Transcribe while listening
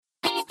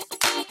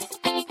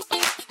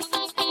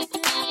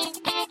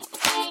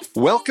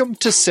Welcome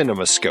to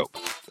CinemaScope,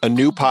 a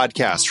new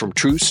podcast from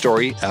True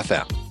Story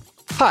FM.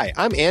 Hi,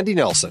 I'm Andy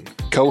Nelson,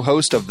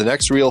 co-host of the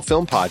Next Reel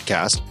Film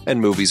Podcast and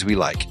Movies We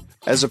Like.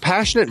 As a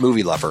passionate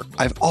movie lover,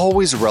 I've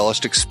always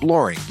relished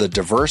exploring the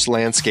diverse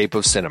landscape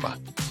of cinema.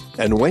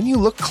 And when you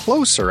look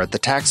closer at the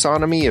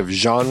taxonomy of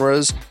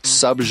genres,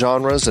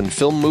 subgenres, and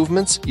film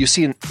movements, you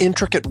see an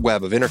intricate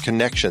web of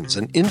interconnections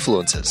and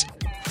influences.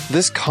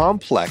 This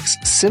complex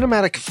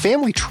cinematic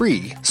family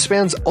tree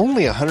spans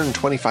only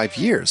 125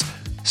 years.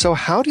 So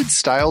how did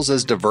styles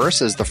as diverse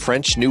as the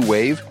French New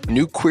Wave,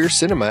 New Queer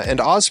Cinema,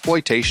 and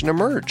Ozploitation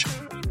emerge?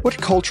 What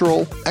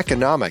cultural,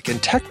 economic,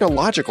 and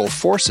technological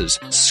forces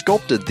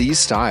sculpted these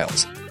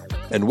styles?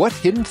 And what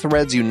hidden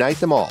threads unite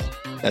them all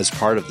as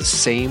part of the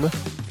same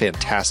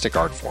fantastic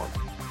art form?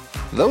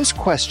 Those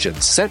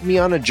questions sent me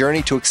on a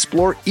journey to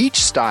explore each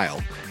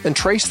style and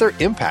trace their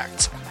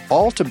impacts,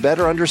 all to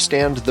better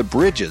understand the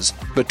bridges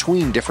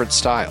between different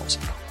styles.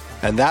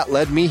 And that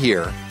led me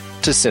here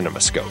to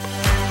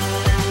CinemaScope.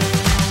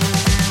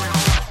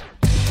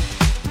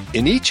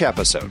 In each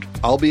episode,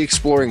 I'll be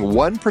exploring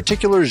one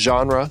particular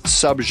genre,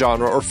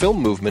 subgenre, or film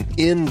movement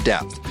in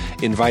depth,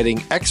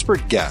 inviting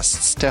expert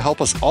guests to help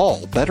us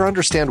all better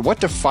understand what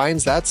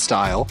defines that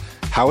style,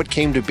 how it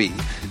came to be,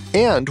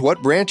 and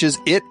what branches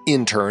it,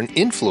 in turn,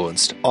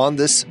 influenced on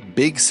this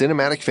big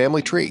cinematic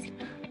family tree.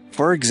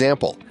 For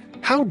example,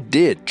 how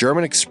did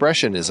German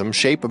Expressionism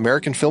shape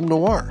American film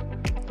noir?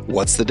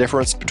 What's the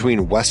difference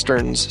between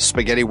westerns,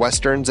 spaghetti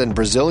westerns, and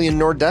Brazilian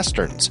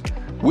nordwesterns?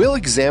 We'll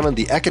examine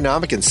the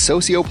economic and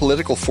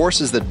socio-political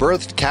forces that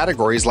birthed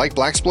categories like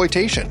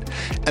blaxploitation,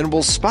 and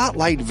we'll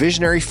spotlight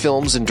visionary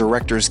films and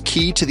directors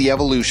key to the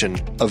evolution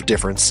of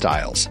different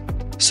styles.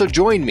 So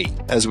join me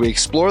as we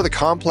explore the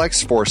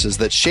complex forces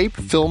that shape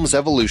film's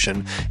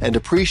evolution and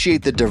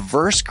appreciate the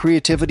diverse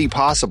creativity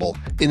possible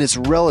in its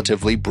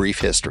relatively brief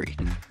history.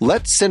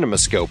 Let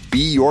CinemaScope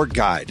be your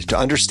guide to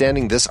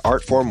understanding this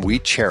art form we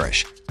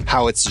cherish,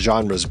 how its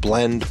genres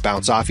blend,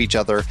 bounce off each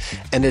other,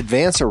 and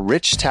advance a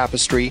rich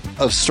tapestry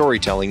of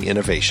storytelling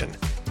innovation.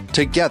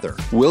 Together,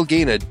 we'll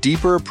gain a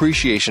deeper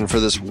appreciation for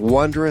this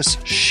wondrous,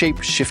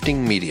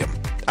 shape-shifting medium.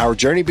 Our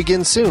journey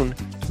begins soon.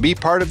 Be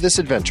part of this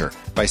adventure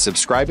by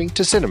subscribing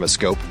to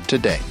CinemaScope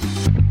today.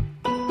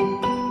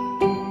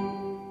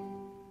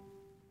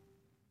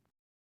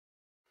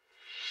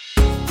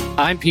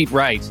 I'm Pete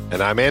Wright.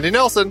 And I'm Andy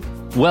Nelson.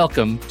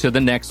 Welcome to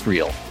The Next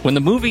Reel. When the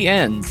movie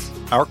ends,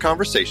 our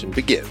conversation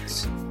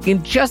begins.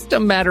 In just a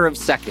matter of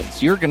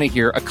seconds, you're going to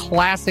hear a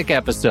classic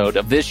episode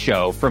of this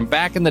show from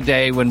back in the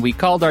day when we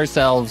called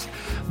ourselves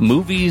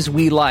Movies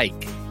We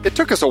Like. It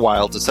took us a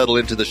while to settle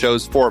into the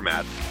show's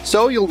format,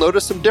 so you'll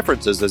notice some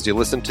differences as you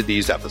listen to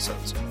these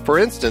episodes. For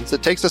instance,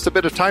 it takes us a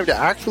bit of time to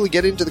actually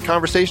get into the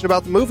conversation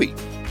about the movie.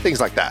 Things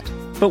like that.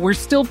 But we're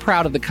still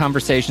proud of the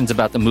conversations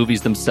about the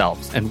movies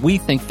themselves, and we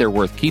think they're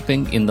worth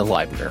keeping in the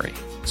library.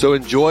 So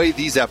enjoy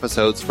these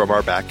episodes from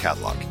our back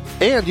catalog.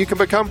 And you can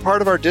become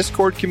part of our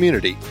Discord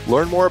community,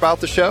 learn more about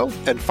the show,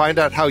 and find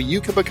out how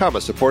you can become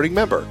a supporting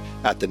member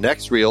at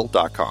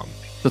thenextreel.com.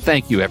 So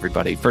thank you,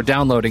 everybody, for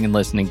downloading and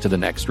listening to The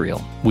Next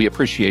Reel. We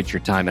appreciate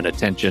your time and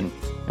attention,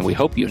 and we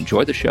hope you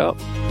enjoy the show.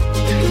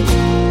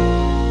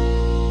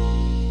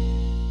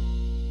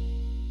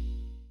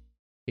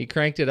 He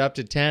cranked it up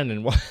to 10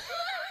 and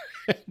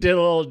did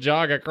a little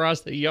jog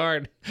across the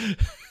yard.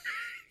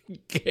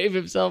 Gave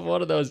himself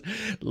one of those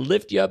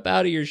lift you up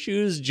out of your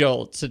shoes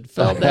jolts and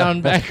fell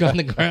down back on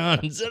the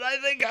ground and said, I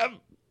think I'm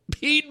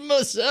peeing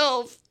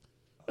myself.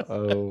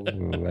 Oh,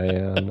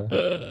 man.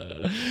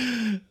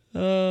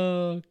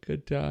 Oh,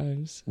 good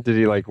times. Did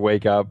he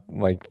wake up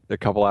a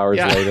couple hours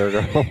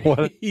later?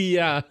 What?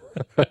 Yeah.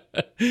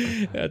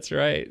 That's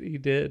right. He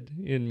did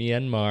in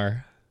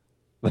Myanmar.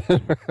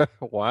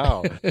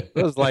 Wow.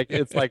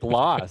 It's like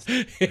Lost.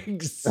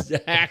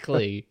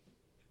 Exactly.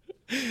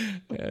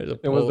 There's a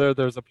polar bear.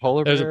 There's a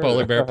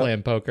polar bear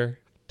playing poker.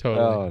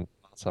 Totally. Oh,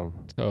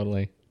 awesome.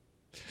 Totally.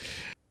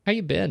 How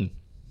you been?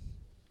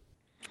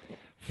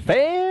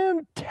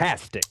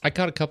 Fantastic. I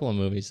caught a couple of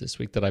movies this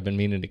week that I've been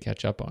meaning to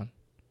catch up on.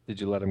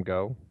 Did you let him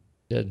go?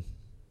 Did.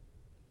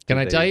 Can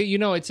I tell you?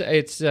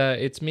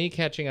 It's me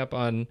catching up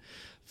on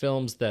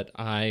films that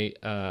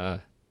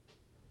I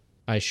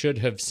should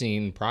have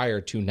seen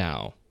prior to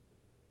now.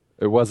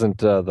 It wasn't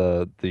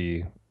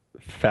the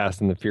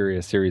Fast and the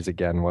Furious series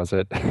again, was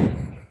it?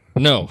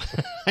 No,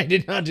 I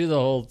did not do the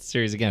whole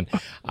series again.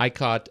 I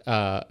caught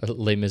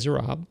Les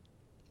Miserables.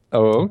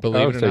 Oh,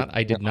 believe it or not,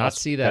 I did not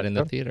see that in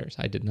the theaters.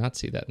 I did not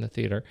see that in the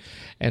theater,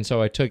 and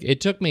so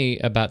it took me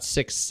about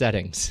 6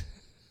 sessions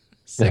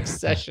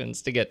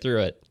to get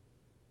through it.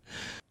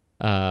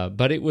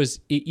 But it was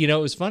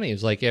funny.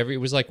 It was it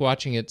was like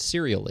watching it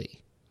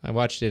serially. I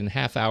watched it in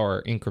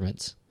half-hour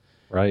increments.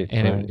 Right,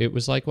 and it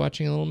was like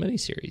watching a little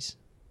miniseries.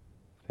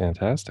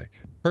 Fantastic.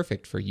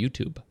 Perfect for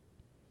YouTube.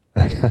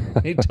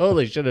 He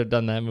totally should have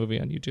done that movie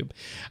on YouTube.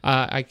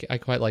 I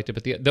quite liked it,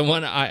 but the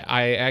one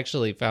I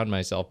actually found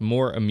myself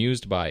more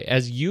amused by,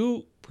 as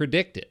you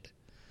predicted,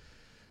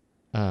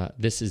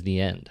 This Is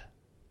the End.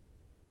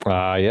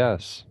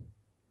 Yes.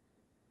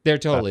 They're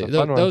totally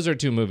those are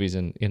two movies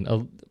in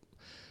a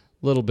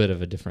little bit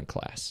of a different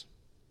class.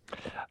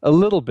 A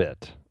little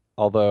bit,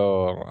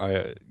 although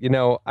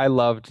I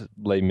loved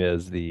Les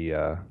Mis,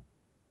 the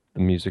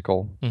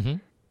musical. Mm-hmm.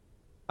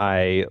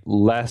 I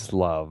less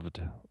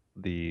loved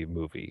the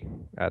movie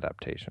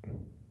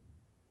adaptation.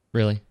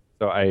 Really?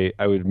 So I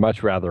would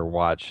much rather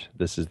watch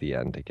This Is the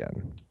End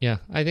again. Yeah,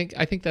 I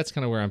think that's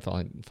kind of where I'm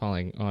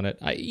falling on it.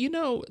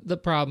 The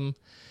problem,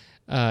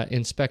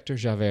 Inspector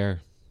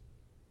Javert.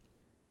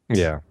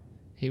 Yeah,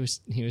 he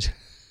was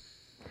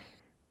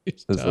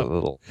it's a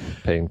little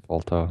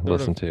painful to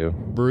listen to.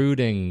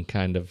 Brooding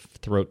kind of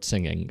throat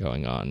singing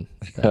going on.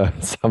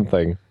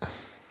 Something.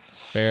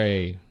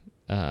 Very.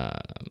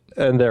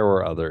 And there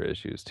were other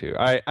issues too.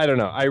 I don't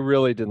know. I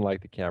really didn't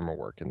like the camera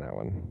work in that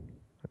one.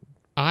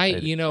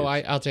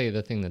 I'll tell you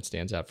the thing that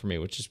stands out for me,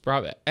 which is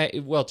probably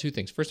two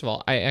things. First of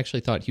all, I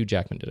actually thought Hugh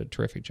Jackman did a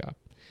terrific job.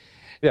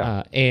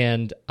 Yeah,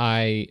 and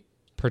I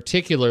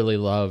particularly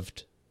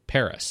loved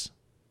Paris.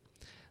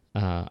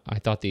 I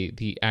thought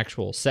the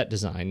actual set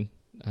design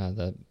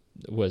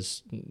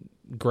was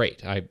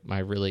great. I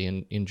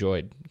really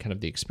enjoyed kind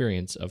of the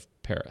experience of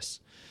Paris.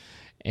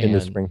 And in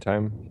the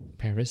springtime.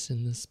 Paris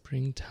in the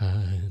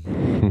springtime.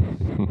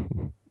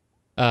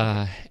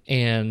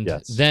 And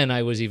yes. Then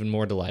I was even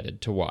more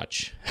delighted to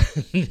watch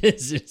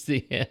This Is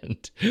the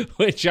End,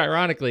 which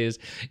ironically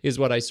is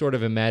what I sort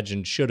of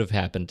imagined should have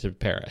happened to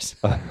Paris.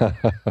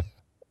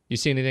 You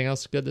see anything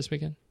else good this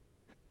weekend?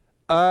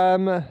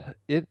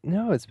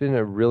 It's been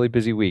a really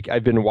busy week.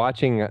 I've been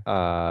watching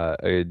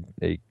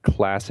a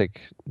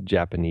classic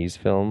Japanese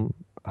film,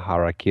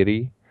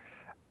 Harakiri.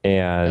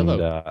 And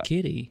Hello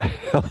Kitty.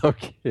 Hello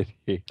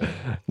Kitty.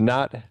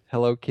 Not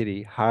Hello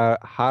Kitty.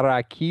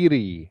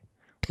 Harakiri,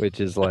 which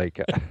is like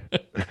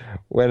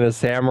when a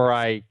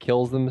samurai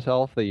kills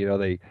themselves,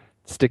 they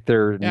stick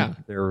their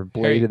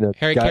blade in their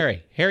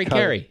gut. Harry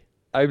Carey.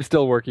 I'm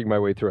still working my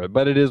way through it,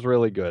 but it is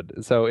really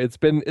good. So it's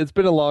been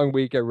a long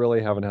week. I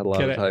really haven't had a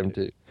lot of time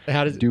to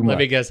do much. Let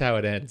me guess how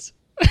it ends.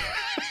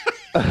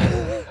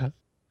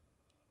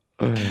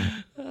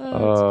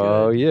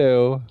 Oh,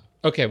 you.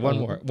 Okay, one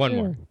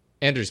more.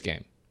 Ender's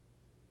Game.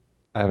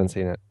 I haven't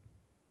seen it.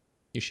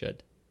 You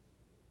should.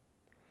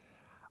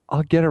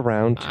 I'll get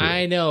around to it.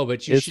 I know,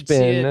 but you should see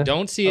it.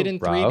 Don't see it in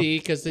 3D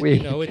because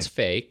it's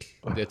fake.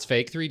 It's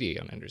fake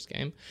 3D on Ender's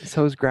Game.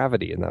 So is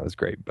Gravity, and that was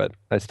great, but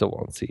I still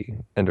won't see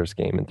Ender's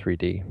Game in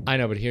 3D. I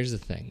know, but here's the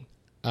thing.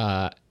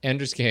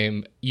 Ender's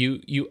Game,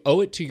 you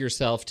owe it to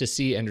yourself to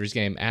see Ender's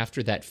Game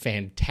after that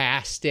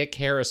fantastic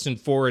Harrison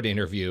Ford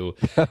interview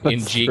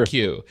in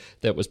GQ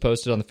that was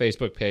posted on the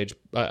Facebook page.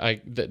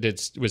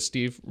 Was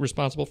Steve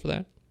responsible for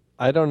that?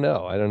 I don't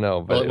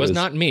know. But well, it was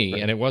not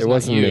me, and it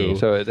wasn't you. Me,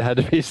 so it had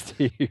to be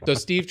Steve. So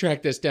Steve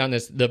tracked this down.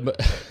 The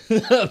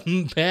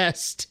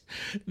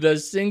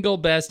single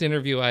best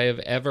interview I have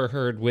ever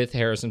heard with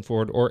Harrison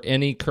Ford or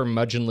any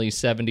curmudgeonly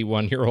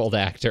 71-year-old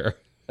actor.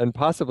 And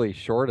possibly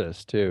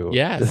shortest too.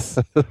 Yes,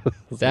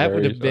 that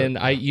would have been.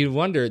 You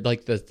wondered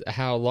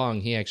how long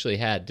he actually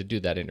had to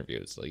do that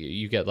interview. So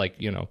you get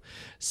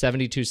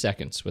 72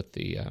 seconds with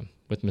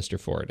Mr.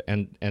 Ford,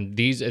 and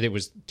it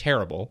was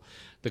terrible.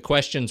 The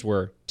questions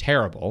were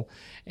terrible,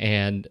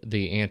 and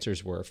the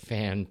answers were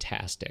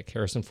fantastic.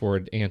 Harrison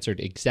Ford answered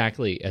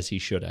exactly as he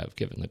should have,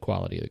 given the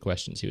quality of the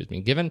questions he was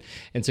being given.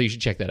 And so you should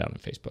check that out on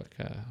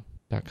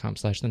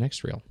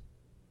Facebook.com/thenextreel.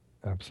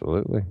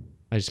 Absolutely.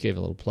 I just gave a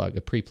little plug,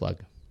 a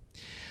pre-plug.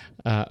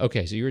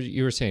 Okay, so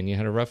you were saying you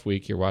had a rough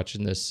week. You're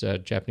watching this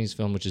Japanese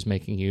film, which is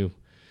making you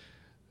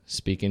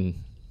speak in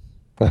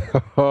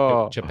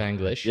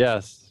Japanglish.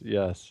 Yes.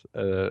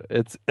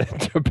 It's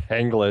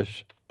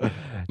Japanglish.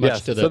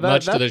 Much to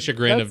the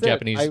chagrin of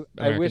Japanese Americans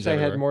I wish I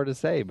had more to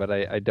say, but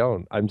I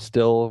don't. I'm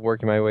still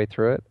working my way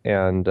through it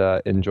and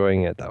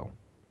enjoying it, though.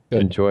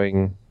 Good.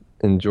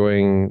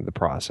 Enjoying the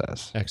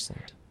process.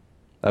 Excellent.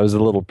 That was a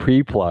little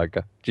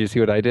pre-plug. Do you see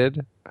what I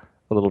did?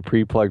 A little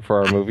pre-plug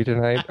for our movie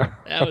tonight.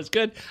 That was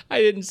good. I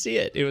didn't see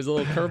it. It was a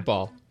little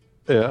curveball.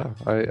 Yeah,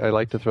 I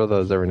like to throw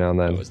those every now and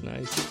then. That was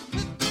nice.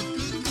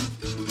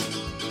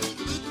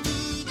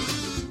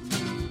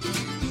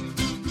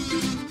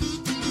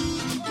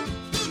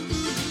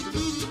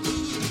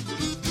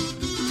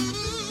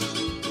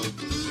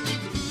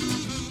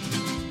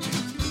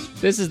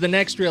 This is The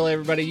Next Reel,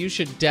 everybody. You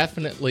should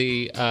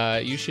definitely,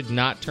 you should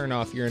not turn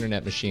off your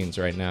internet machines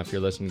right now if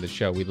you're listening to the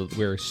show.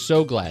 We're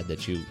so glad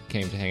that you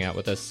came to hang out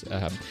with us.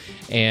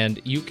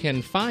 And you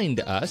can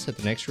find us at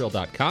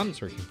thenextreel.com. That's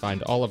where you can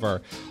find all of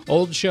our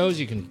old shows.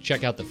 You can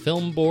check out the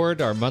Film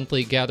Board, our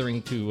monthly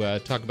gathering to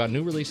talk about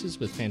new releases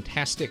with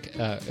fantastic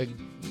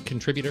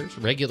contributors,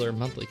 regular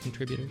monthly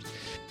contributors.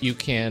 You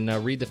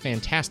can read the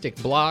fantastic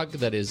blog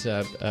that is,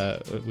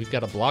 we've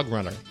got a blog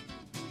runner.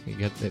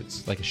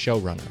 It's like a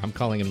showrunner. I'm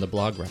calling him the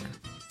blog runner.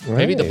 Right.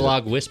 Maybe the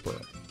blog whisperer.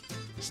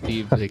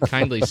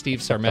 kindly Steve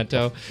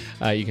Sarmento.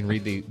 You can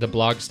read the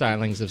blog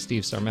stylings of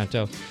Steve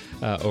Sarmento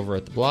over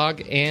at the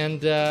blog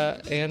and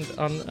on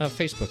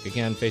Facebook.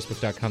 Again,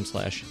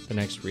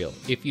 facebook.com/thenextreel.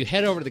 If you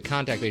head over to the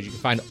contact page, you can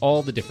find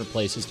all the different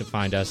places to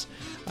find us.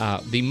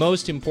 The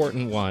most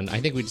important one, I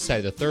think we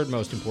decided the third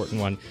most important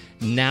one,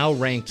 now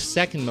ranked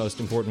second most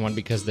important one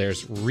because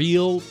there's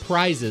real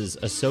prizes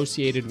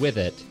associated with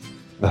it.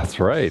 That's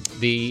right.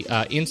 The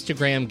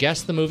Instagram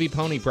Guess the Movie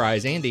Pony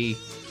Prize. Andy,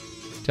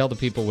 tell the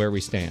people where we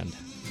stand.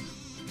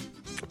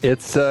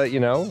 It's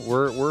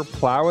we're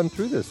plowing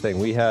through this thing.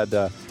 We had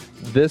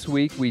this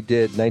week we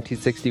did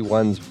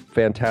 1961's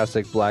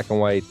fantastic black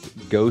and white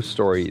ghost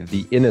story,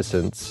 The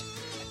Innocents,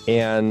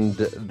 and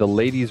The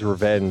Lady's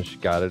Revenge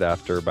got it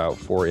after about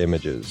 4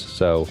 images.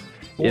 So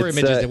 4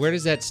 images. Where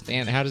does that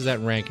stand? How does that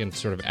rank in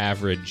sort of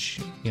average?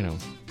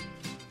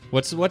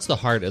 What's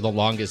the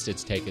longest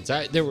it's taken?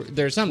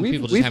 There's some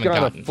people just haven't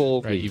gotten.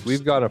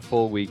 We've gone a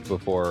full week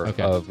before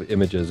of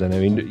images, and I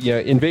mean,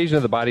 Invasion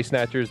of the Body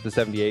Snatchers, the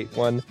 '78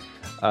 one,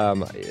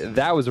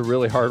 that was a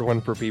really hard one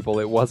for people.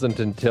 It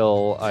wasn't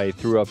until I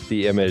threw up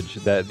the image,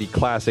 the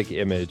classic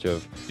image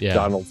of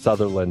Donald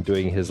Sutherland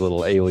doing his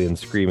little alien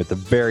scream at the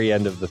very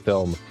end of the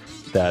film,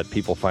 that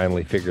people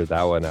finally figured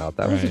that one out.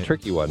 That was a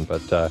tricky one,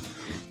 but.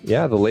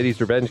 Yeah, The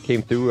Lady's Revenge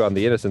came through on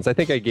The Innocents. I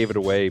think I gave it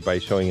away by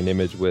showing an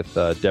image with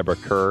Deborah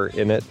Kerr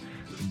in it,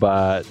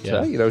 but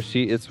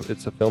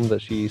it's a film that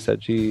she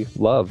said she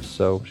loves,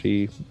 so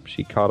she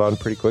caught on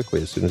pretty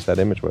quickly as soon as that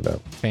image went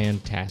out.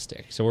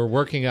 Fantastic. So we're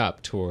working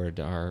up toward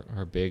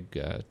our big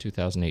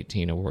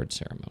 2018 award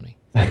ceremony.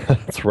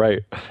 That's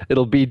right.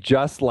 It'll be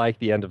just like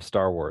the end of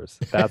Star Wars.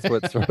 That's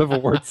what sort of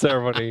award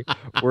ceremony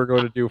we're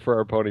going to do for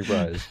our Pony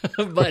Prize.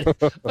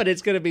 but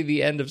it's going to be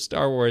the end of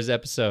Star Wars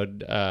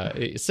Episode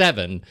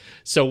 7,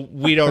 so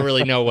we don't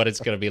really know what it's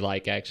going to be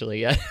like actually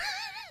yet.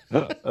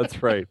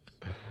 That's right.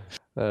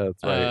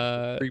 That's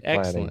right.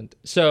 Excellent.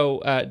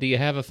 So, do you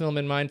have a film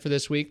in mind for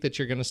this week that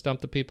you're going to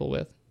stump the people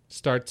with?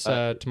 Starts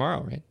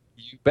tomorrow, right?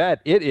 You bet.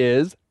 It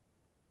is.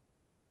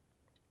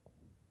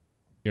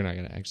 You're not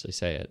going to actually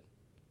say it.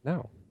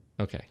 No.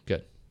 Okay,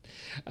 good.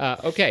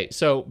 Okay,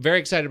 so very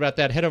excited about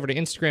that. Head over to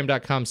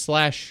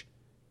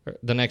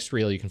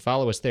Instagram.com/thenextreel. You can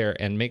follow us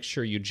there and make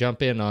sure you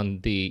jump in on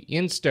the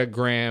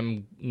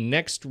Instagram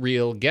Next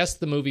Reel Guess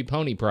the Movie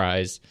Pony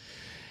Prize.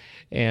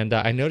 And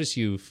I notice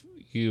you've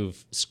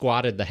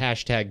squatted the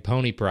hashtag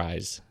Pony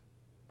Prize.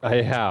 I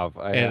have.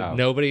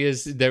 Nobody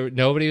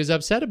was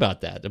upset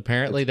about that.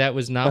 Apparently, that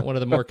was not one of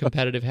the more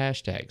competitive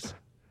hashtags.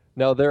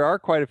 No, there are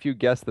quite a few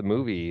Guess the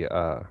Movie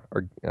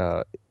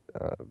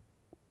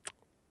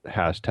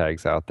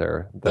hashtags out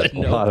there. But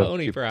no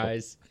Pony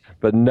Prize.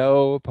 But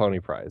no Pony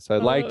Prize. So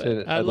I'd like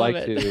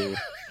to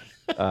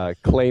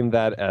claim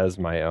that as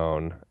my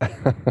own.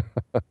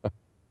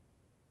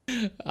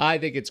 I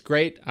think it's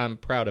great. I'm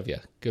proud of you.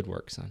 Good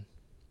work, son.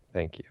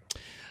 Thank you.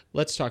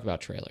 Let's talk about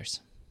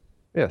trailers.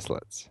 Yes,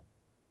 let's.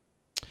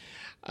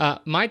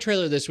 My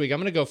trailer this week, I'm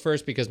going to go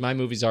first because my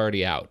movie's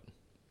already out.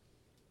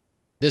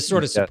 This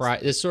sort of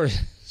surprised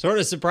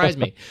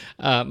me,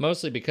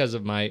 mostly because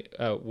of my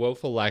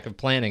woeful lack of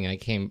planning. I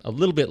came a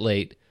little bit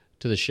late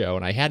to the show,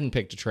 and I hadn't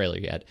picked a trailer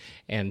yet.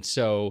 And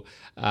so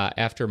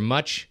after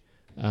much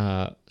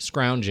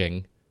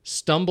scrounging,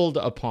 stumbled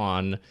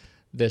upon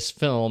this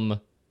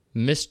film,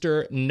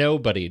 Mr.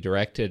 Nobody,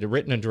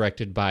 written and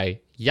directed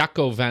by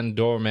Jaco van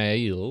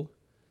Dormael,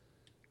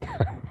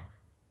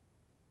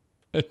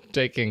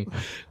 taking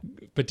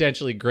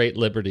potentially great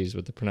liberties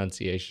with the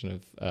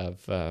pronunciation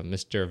of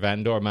Mr.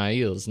 Van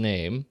Dormael's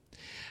name.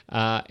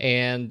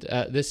 And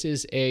this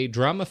is a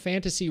drama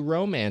fantasy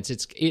romance.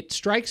 It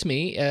strikes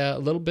me a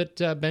little bit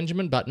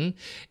Benjamin Button.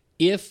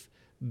 If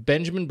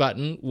Benjamin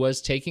Button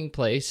was taking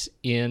place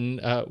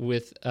in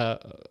with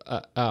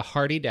a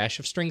hearty dash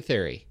of string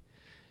theory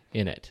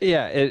in it.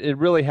 Yeah, it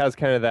really has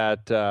kind of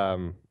that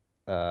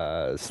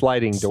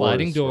sliding doors.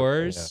 Sliding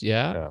doors,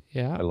 yeah.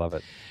 I love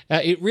it.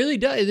 It really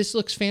does. This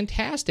looks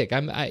fantastic.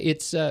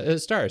 It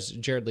stars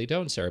Jared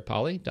Leto and Sarah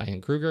Polley, Diane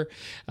Kruger.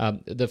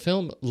 The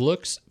film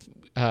looks.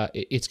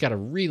 It's got a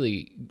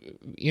really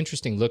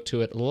interesting look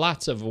to it.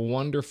 Lots of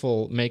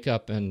wonderful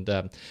makeup and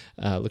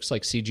looks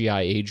like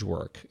CGI age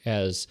work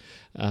as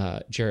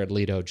Jared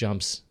Leto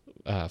jumps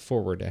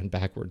forward and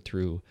backward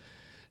through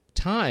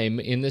time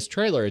in this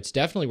trailer. It's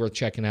definitely worth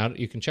checking out.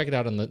 You can check it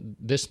out on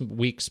this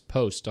week's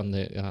post on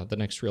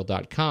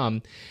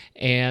thenextreel.com,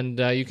 and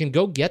you can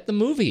go get the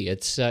movie.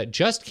 It's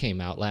just came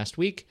out last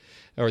week,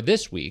 or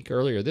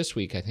earlier this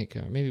week, I think,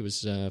 maybe it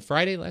was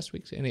Friday last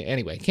week.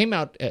 Anyway, it came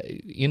out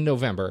in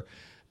November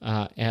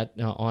on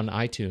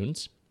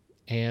iTunes,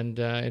 and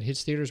it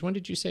hits theaters. When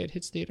did you say it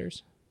hits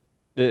theaters?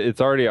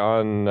 It's already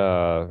on,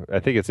 I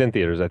think it's in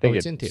theaters. I think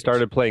it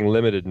started playing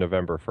limited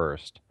November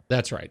 1st.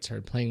 That's right.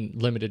 Started playing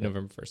limited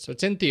November 1st. So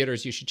it's in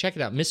theaters. You should check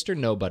it out. Mr.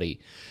 Nobody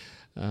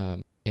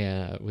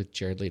with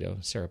Jared Leto,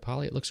 Sarah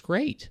Polley. It looks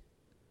great.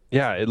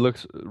 Yeah, it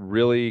looks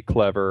really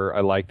clever.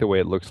 I like the way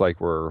it looks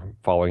like we're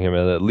following him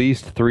in at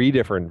least 3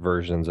 different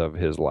versions of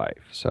his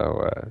life.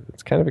 So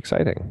it's kind of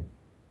exciting.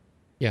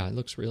 Yeah, it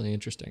looks really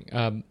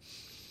interesting.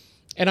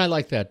 And I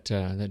like that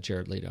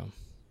Jared Leto.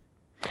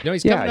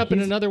 He's coming up in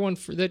another one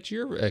that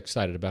you're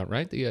excited about,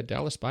 right? The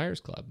Dallas Buyers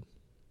Club.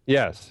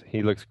 Yes,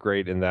 he looks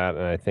great in that,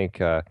 and I think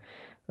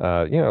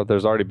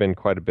there's already been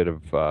quite a bit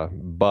of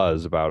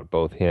buzz about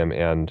both him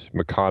and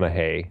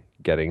McConaughey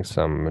getting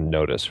some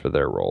notice for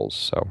their roles.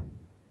 So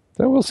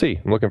we'll see.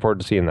 I'm looking forward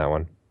to seeing that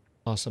one.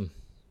 Awesome.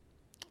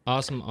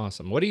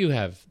 What do you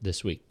have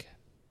this week?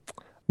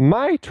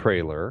 My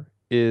trailer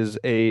is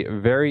a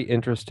very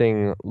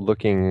interesting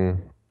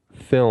looking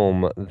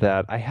film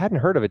that I hadn't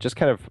heard of. It just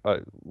kind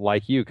of,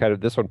 like you,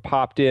 this one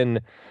popped in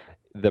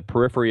the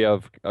periphery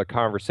of a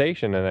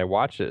conversation, and I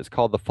watched it. It's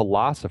called The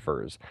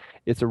Philosophers.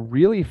 It's a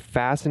really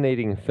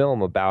fascinating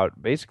film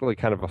about basically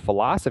kind of a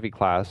philosophy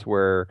class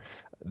where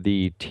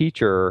the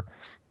teacher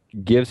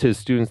gives his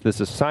students this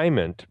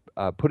assignment,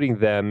 putting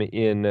them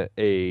in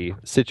a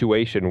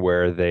situation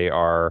where they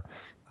are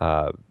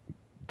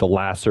the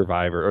last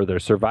survivor, or they're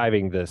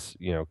surviving this,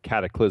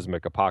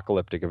 cataclysmic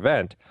apocalyptic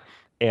event,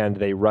 and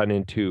they run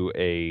into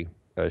a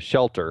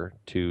shelter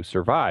to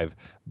survive.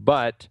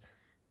 But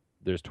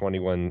there's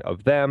 21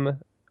 of them,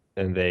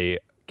 and they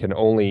can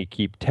only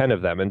keep 10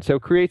 of them. And so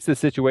it creates this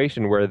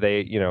situation where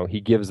they,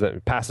 he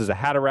passes a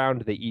hat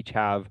around. They each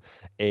have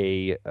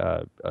a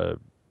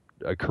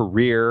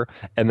career,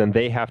 and then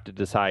they have to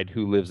decide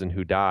who lives and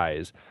who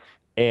dies.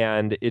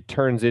 And it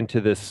turns into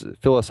this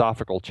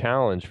philosophical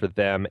challenge for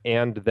them,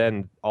 and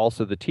then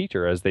also the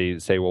teacher, as they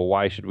say, well,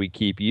 why should we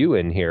keep you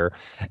in here?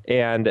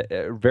 And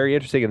very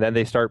interesting. And then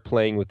they start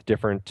playing with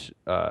different,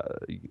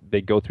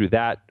 they go through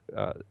that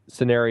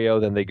scenario,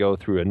 then they go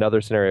through another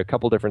scenario, a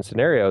couple different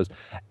scenarios,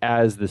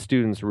 as the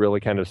students really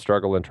kind of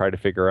struggle and try to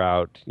figure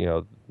out,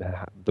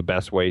 the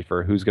best way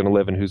for who's going to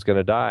live and who's going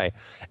to die.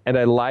 And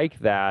I like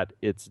that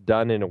it's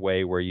done in a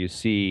way where you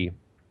see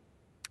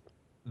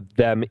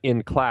them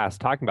in class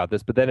talking about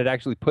this, but then it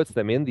actually puts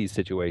them in these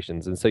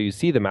situations. And so you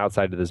see them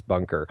outside of this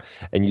bunker,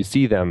 and you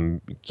see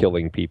them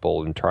killing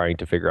people and trying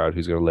to figure out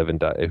who's going to live and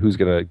die, who's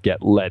going to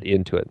get let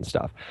into it and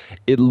stuff.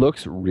 It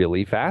looks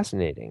really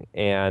fascinating,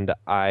 and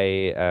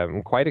I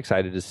am quite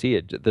excited to see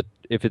it.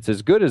 If it's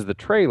as good as the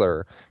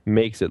trailer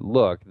makes it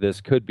look, this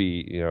could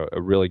be,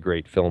 a really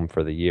great film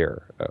for the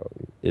year.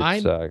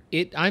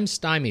 I'm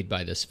stymied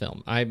by this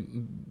film.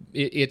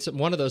 It's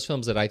one of those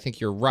films that I think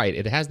you're right.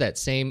 It has that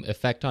same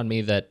effect on me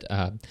that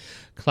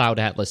Cloud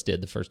Atlas did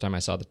the first time I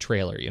saw the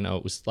trailer.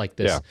 It was like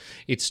this. Yeah.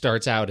 It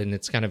starts out and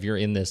it's kind of, you're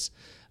in this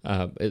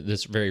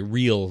very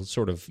real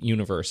sort of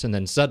universe, and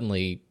then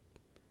suddenly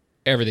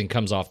everything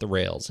comes off the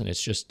rails, and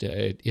it's just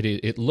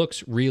it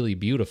looks really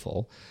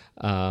beautiful,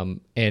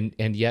 and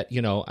yet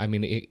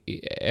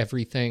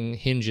everything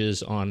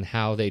hinges on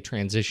how they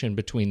transition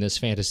between this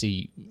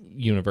fantasy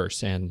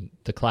universe and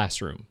the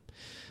classroom.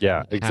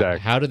 Yeah, exactly.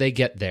 How do they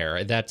get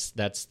there? That's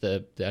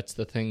the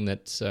thing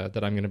that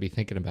I'm going to be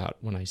thinking about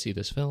when I see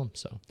this film.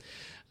 So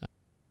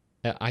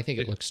I think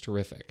it looks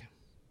terrific.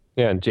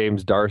 Yeah, and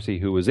James Darcy,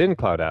 who was in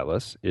Cloud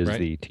Atlas, is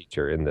the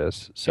teacher in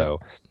this. So.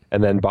 Yeah.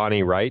 And then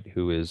Bonnie Wright,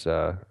 who is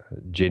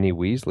Ginny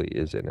Weasley,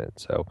 is in it.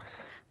 So,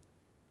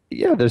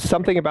 yeah, there's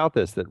something about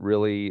this that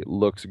really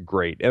looks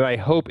great. And I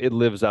hope it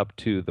lives up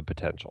to the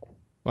potential.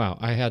 Wow,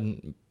 I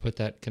hadn't put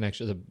that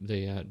connection,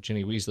 the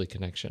Ginny Weasley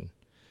connection.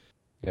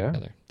 Yeah.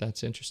 Together.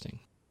 That's interesting.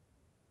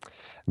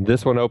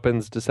 This one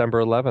opens December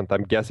 11th.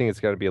 I'm guessing it's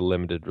going to be a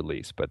limited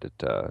release, but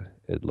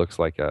it looks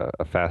like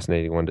a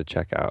fascinating one to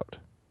check out.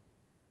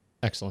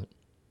 Excellent.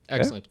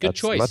 Excellent. Yeah, good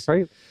choice. That's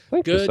right.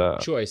 Good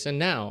choice. And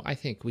now I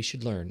think we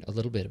should learn a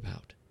little bit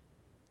about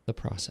the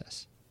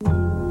process.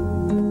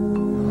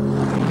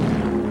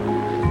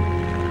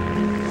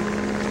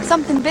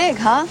 Something big,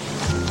 huh?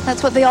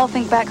 That's what they all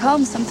think back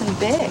home, something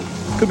big.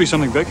 Could be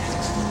something big.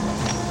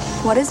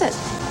 What is it?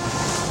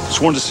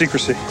 Sworn to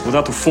secrecy.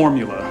 Without the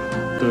formula,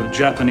 the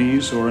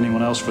Japanese, or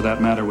anyone else for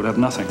that matter, would have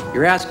nothing.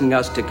 You're asking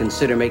us to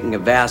consider making a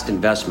vast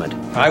investment.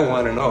 I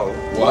want to know,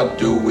 what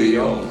do we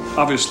own?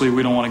 Obviously,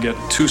 we don't want to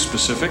get too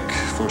specific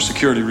for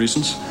security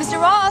reasons.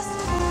 Mr. Ross,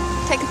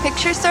 take a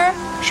picture, sir?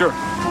 Sure.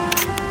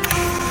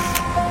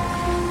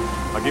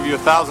 I'll give you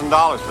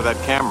 $1,000 for that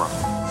camera.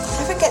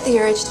 Ever get the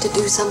urge to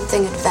do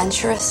something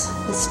adventurous,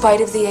 in spite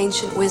of the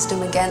ancient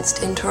wisdom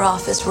against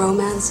inter-office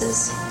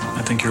romances?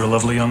 I think you're a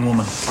lovely young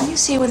woman. Can you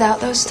see without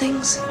those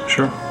things?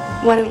 Sure.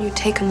 Why don't you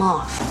take them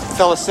off? The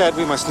fella said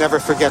we must never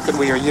forget that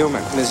we are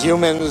human. And as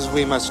humans,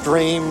 we must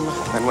dream.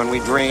 And when we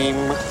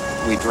dream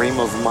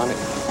of money.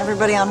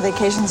 Everybody on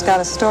vacation's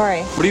got a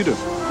story. What do you do?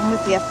 I'm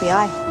with the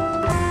FBI.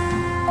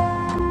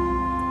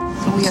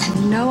 We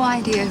have no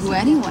idea who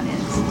anyone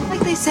is. Like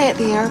they say at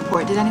the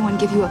airport, did anyone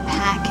give you a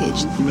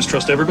package? You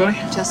mistrust everybody?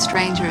 Just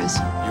strangers.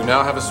 You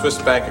now have a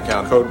Swiss bank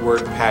account, code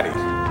word Patty.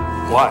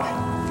 Why?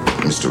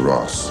 Mr.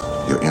 Ross,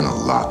 you're in a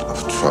lot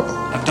of trouble.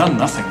 I've done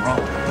nothing wrong.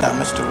 Now,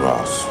 Mr.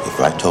 Ross, if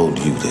I told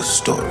you this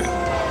story,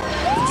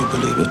 would you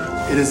believe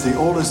it? It is the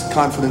oldest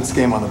confidence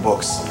game on the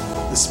books.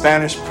 The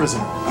Spanish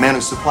prisoner. A man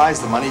who supplies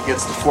the money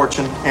gets the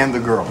fortune and the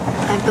girl.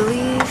 I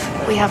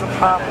believe we have a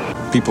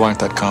problem. People aren't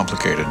that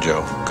complicated,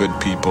 Joe. Good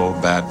people,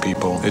 bad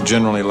people. They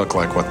generally look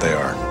like what they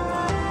are.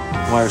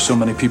 Why are so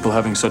many people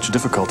having such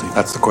difficulty?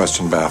 That's the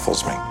question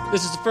baffles me.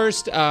 This is the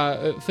first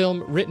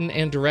film written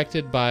and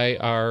directed by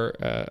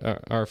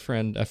our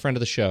friend, a friend of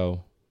the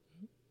show,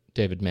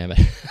 David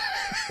Mamet.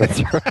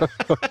 That's right.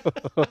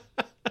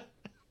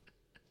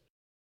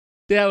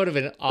 That would have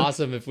been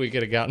awesome if we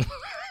could have gotten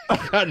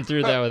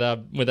through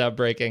that without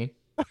breaking.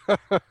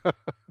 Friend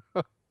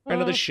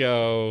of the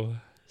show,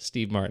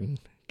 Steve Martin,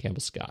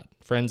 Campbell Scott,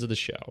 friends of the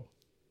show.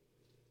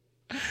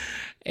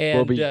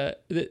 And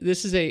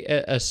this is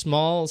a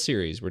small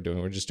series we're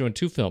doing. We're just doing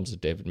 2 films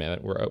of David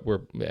Mamet. We're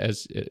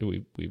as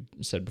we've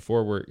said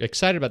before, we're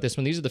excited about this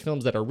one. These are the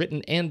films that are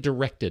written and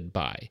directed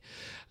by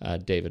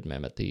David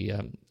Mamet.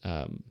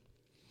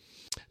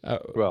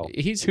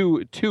 He's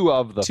two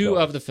of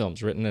the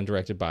films written and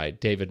directed by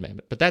David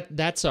Mamet. But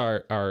that's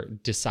our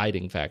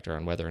deciding factor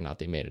on whether or not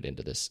they made it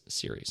into this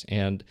series.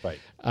 And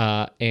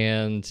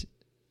and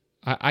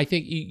I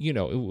think,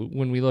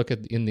 when we look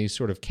at in the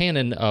sort of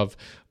canon of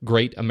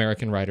great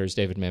American writers,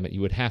 David Mamet,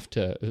 you would have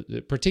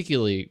to,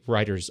 particularly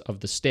writers of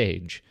the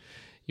stage,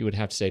 you would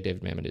have to say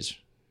David Mamet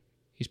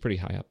he's pretty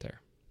high up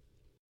there.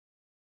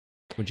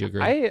 Would you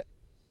agree?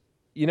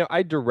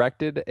 I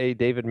directed a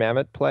David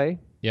Mamet play.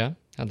 Yeah?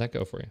 How'd that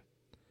go for you?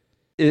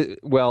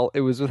 It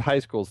was with high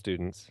school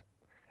students.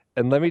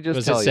 And let me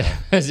just tell you.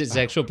 Was it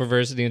Sexual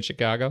Perversity in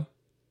Chicago?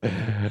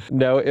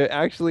 No, it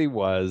actually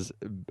was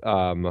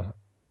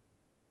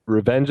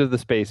Revenge of the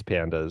Space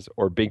Pandas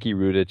or Binky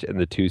Rudich and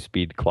the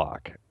 2-Speed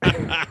Clock.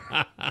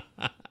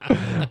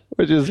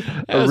 Which is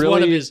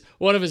one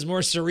of his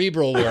more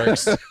cerebral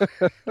works.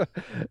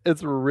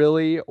 It's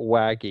really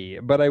wacky,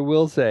 but I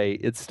will say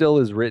it still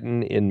is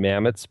written in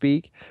Mamet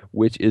speak,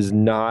 which is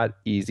not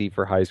easy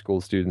for high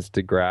school students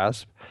to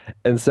grasp.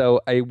 And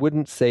so I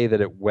wouldn't say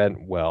that it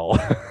went well.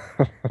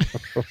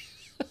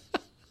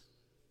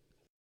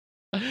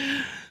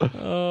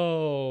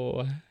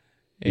 Oh,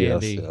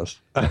 Andy, yes.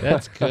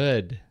 That's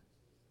good.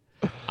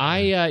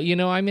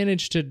 I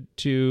managed to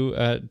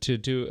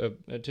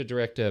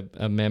direct a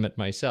Mamet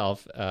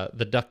myself.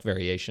 The Duck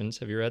Variations.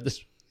 Have you read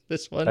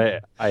this one?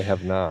 I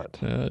have not.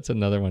 It's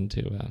another one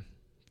to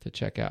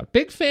check out.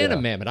 Big fan of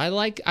Mamet. I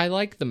like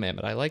the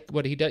Mamet. I like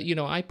what he does.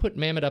 I put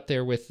Mamet up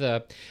there with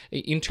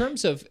in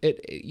terms of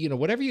it.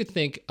 Whatever you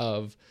think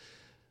of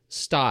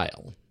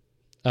style,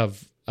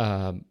 of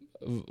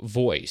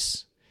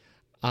voice.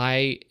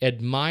 I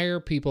admire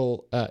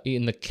people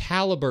in the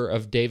caliber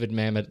of David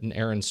Mamet and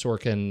Aaron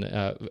Sorkin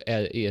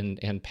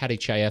and Patty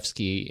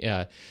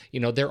Chayefsky.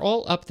 They're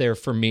all up there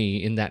for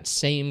me in that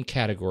same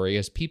category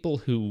as people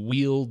who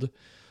wield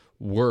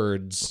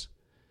words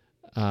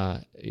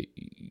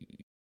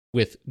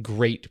with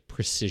great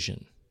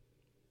precision.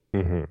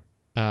 Mm-hmm.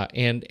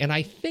 And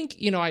I think,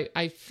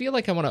 I feel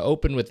like I want to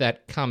open with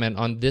that comment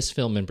on this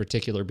film in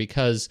particular,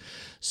 because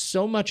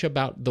so much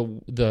about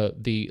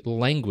the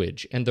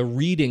language and the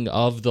reading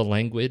of the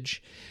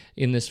language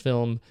in this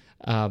film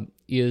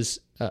is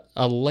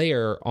a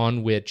layer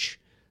on which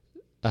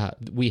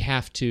we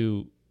have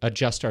to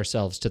adjust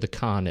ourselves to the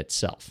con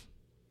itself.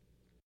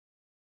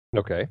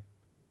 Okay.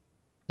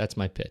 That's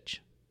my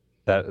pitch.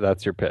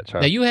 That's your pitch, huh?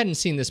 Now, you hadn't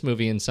seen this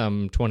movie in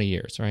some 20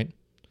 years, right?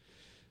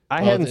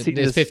 I hadn't seen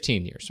this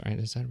 15 years, right?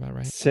 Is that about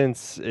right?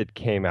 Since it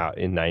came out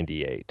in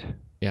 '98.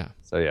 Yeah.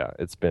 So yeah,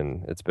 it's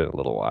been a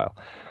little while.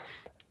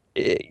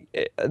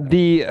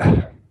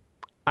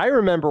 I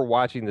remember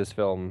watching this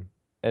film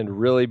and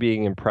really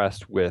being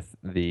impressed with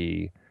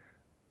the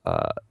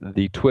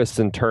twists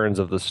and turns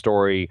of the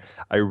story.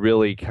 I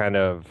really kind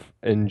of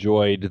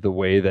enjoyed the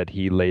way that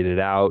he laid it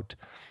out,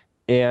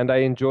 and I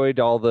enjoyed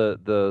all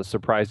the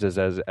surprises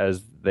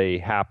as they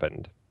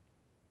happened.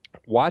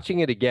 Watching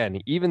it again,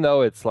 even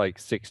though it's like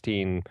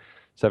 16,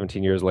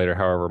 17 years later,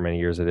 however many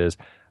years it is,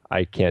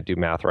 I can't do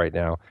math right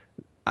now,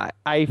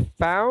 I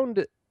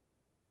found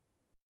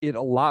it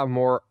a lot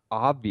more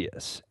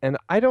obvious. And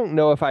I don't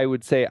know if I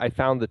would say I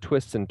found the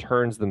twists and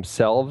turns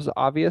themselves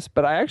obvious,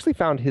 but I actually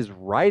found his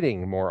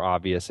writing more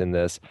obvious in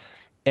this,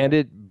 and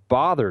it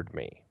bothered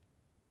me.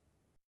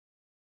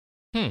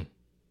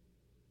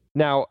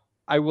 Now,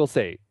 I will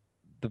say,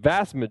 the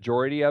vast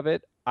majority of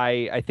it,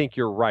 I think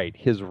you're right.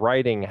 His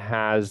writing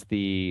has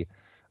the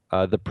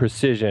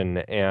precision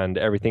and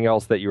everything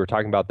else that you were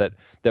talking about that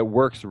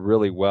works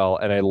really well,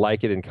 and I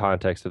like it in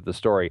context of the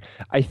story.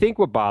 I think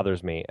what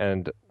bothers me,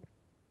 and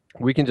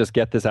we can just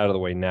get this out of the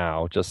way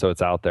now, just so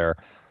it's out there.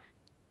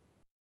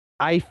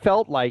 I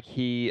felt like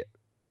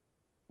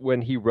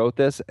when he wrote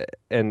this,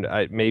 and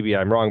maybe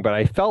I'm wrong, but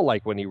I felt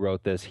like when he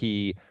wrote this,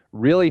 he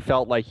really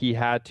felt like he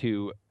had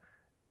to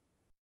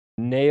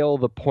nail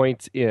the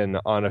points in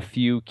on a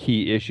few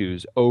key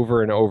issues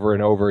over and over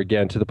and over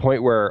again, to the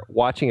point where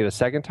watching it a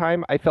second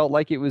time, I felt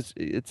like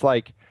it's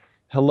like,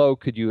 hello,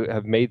 could you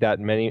have made that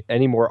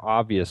any more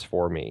obvious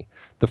for me?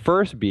 The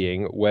first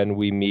being when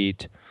we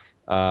meet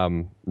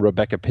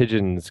Rebecca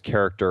Pidgeon's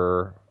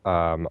character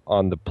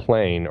on the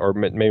plane, or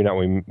maybe not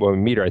when we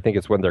meet her, I think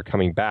it's when they're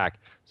coming back,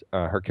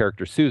 her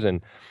character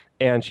Susan,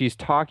 and she's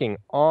talking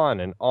on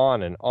and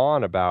on and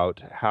on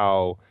about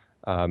how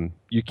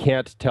you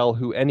can't tell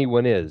who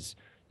anyone is.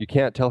 You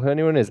can't tell who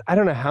anyone is. I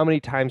don't know how many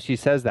times she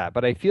says that,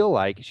 but I feel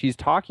like she's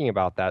talking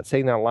about that,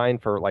 saying that line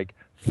for like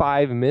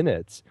 5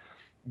 minutes,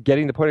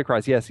 getting the point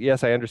across.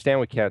 Yes, I understand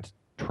we can't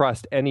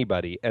trust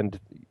anybody, and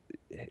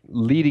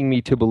leading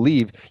me to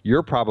believe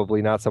you're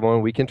probably not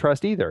someone we can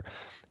trust either.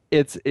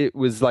 It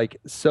was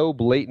like so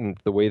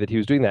blatant the way that he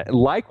was doing that. And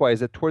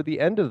likewise, toward the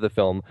end of the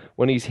film,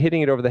 when he's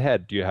hitting it over the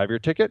head, do you have your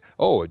ticket?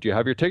 Oh, do you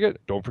have your ticket?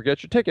 Don't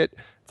forget your ticket.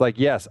 It's like,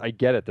 yes, I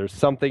get it. There's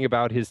something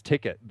about his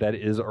ticket that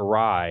is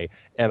awry,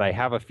 and I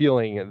have a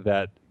feeling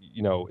that,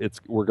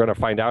 we're going to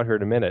find out here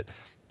in a minute.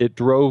 It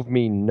drove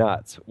me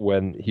nuts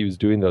when he was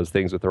doing those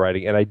things with the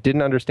writing, and I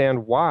didn't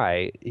understand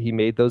why he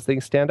made those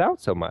things stand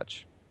out so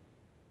much.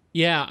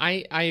 Yeah,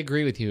 I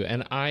agree with you,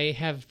 and I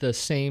have the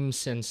same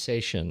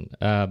sensation.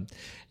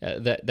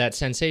 That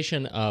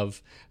sensation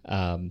of,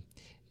 the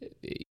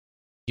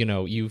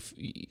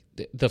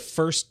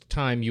first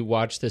time you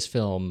watch this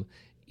film,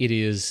 it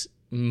is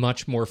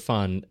much more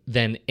fun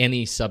than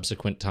any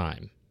subsequent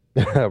time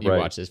you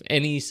watch this.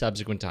 Any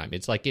subsequent time,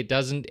 it's like it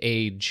doesn't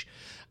age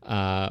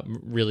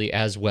really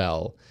as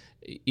well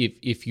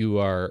if you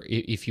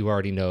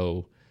already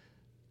know.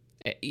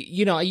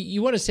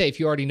 You want to say if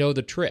you already know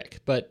the trick,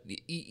 but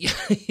the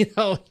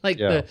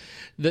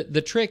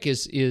trick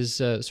is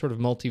sort of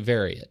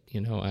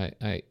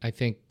multivariate. I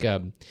think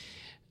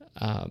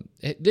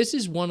this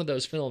is one of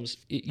those films.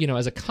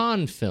 As a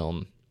con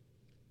film,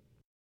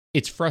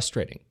 it's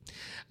frustrating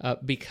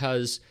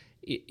because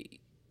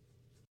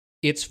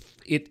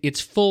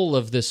it's full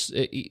of this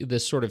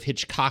sort of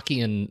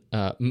Hitchcockian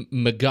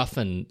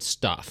MacGuffin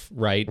stuff,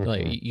 right?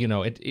 Mm-hmm.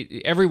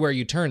 Like everywhere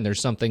you turn, there's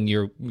something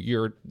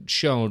you're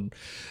shown,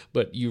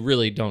 but you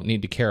really don't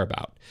need to care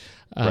about.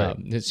 Right.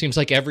 It seems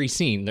like every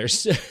scene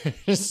there's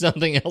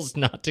something else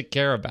not to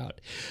care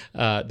about.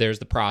 There's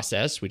the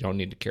process. We don't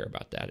need to care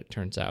about that. It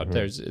turns out.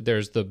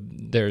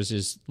 Mm-hmm. There's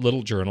his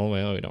little journal.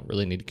 Well, we don't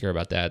really need to care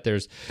about that.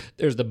 There's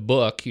the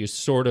book. You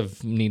sort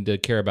of need to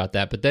care about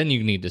that, but then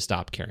you need to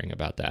stop caring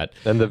about that.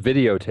 And the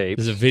videotapes.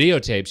 There's the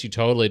videotapes. You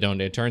totally don't.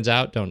 It turns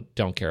out don't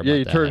care about that.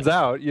 Yeah, it turns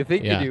out you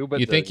think you do, but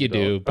you think you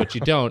do, but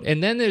you don't.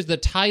 And then there's the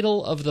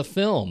title of the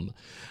film.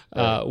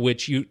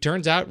 Which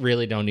turns out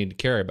really don't need to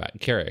care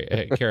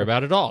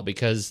about at all,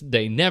 because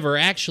they never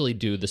actually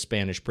do the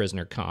Spanish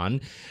prisoner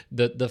con.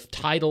 The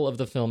title of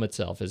the film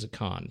itself is a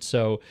con.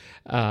 So,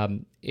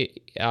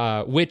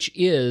 which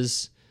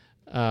is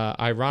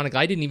ironic.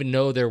 I didn't even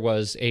know there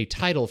was a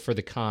title for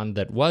the con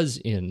that was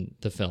in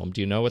the film.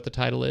 Do you know what the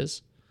title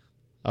is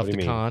of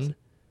the con?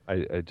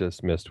 I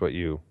just missed what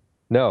you.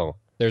 No,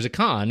 there's a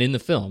con in the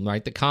film,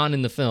 right? The con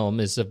in the film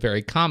is a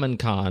very common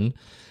con.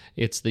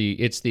 It's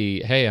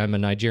the hey, I'm a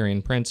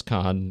Nigerian prince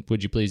con.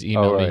 Would you please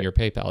email me your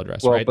PayPal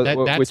address? Right,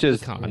 that's which is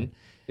the con.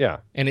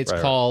 Yeah, and it's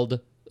called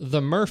the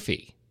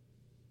Murphy.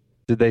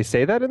 Did they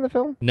say that in the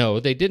film?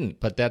 No, they didn't.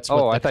 But that's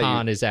what the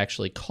con is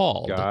actually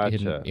called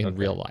in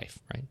real life,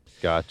 right?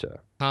 Gotcha.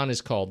 Con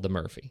is called the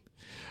Murphy,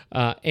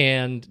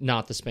 and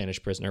not the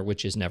Spanish prisoner,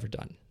 which is never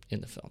done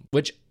in the film.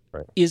 Which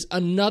is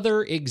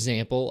another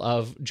example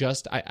of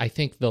just, I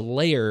think, the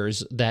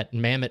layers that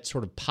Mamet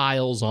sort of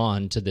piles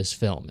on to this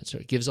film. And so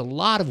it gives a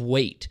lot of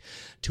weight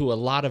to a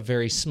lot of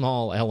very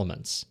small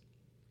elements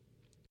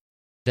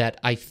that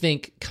I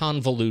think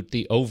convolute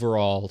the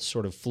overall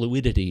sort of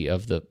fluidity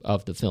of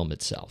the film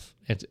itself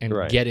and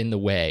get in the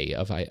way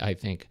of, I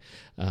think,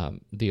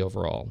 the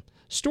overall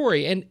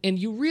story. And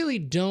you really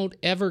don't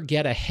ever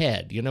get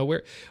ahead,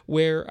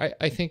 where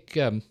I think...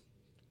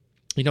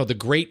 the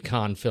great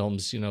con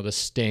films, the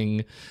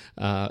Sting,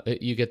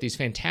 you get these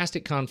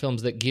fantastic con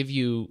films that give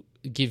you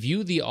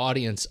the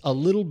audience a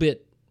little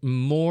bit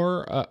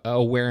more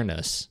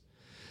awareness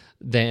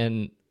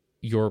than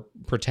your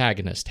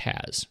protagonist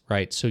has,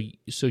 right? So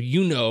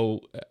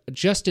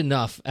just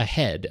enough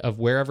ahead of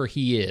wherever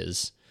he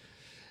is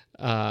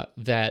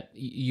that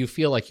you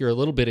feel like you're a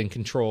little bit in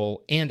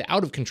control and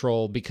out of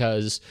control,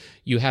 because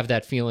you have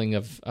that feeling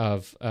of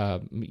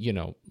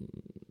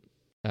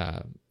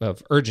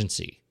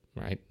urgency.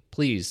 Right?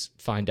 Please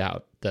find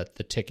out that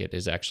the ticket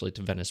is actually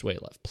to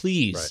Venezuela.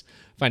 Please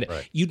find it.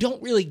 Right. You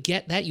don't really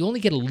get that. You only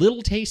get a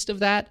little taste of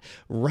that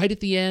right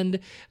at the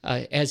end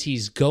as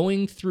he's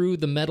going through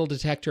the metal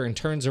detector and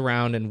turns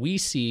around, and we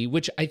see,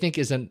 which I think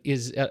is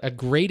a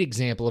great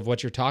example of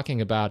what you're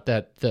talking about,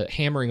 that the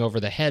hammering over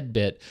the head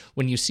bit,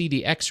 when you see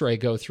the X-ray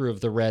go through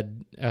of the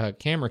red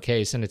camera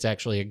case and it's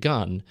actually a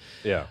gun.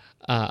 Yeah.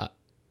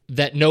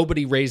 That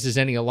nobody raises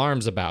any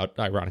alarms about,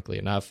 ironically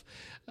enough.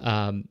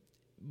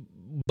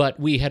 But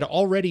we had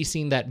already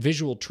seen that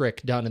visual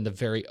trick done in the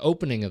very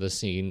opening of the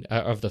scene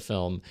of the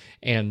film,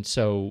 and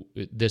so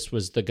this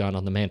was the gun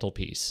on the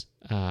mantelpiece.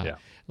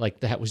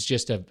 Like that was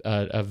just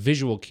a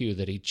visual cue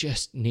that he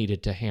just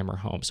needed to hammer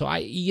home. So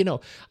I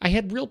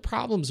had real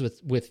problems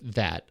with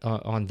that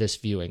on this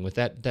viewing, with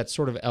that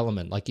sort of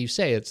element. Like you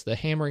say, it's the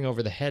hammering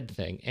over the head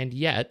thing, and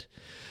yet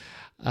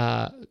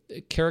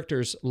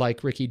characters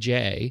like Ricky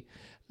Jay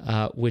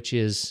which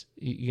is,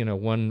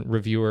 one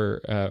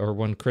reviewer or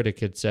one critic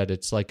had said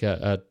it's like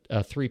a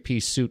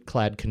three-piece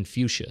suit-clad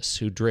Confucius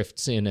who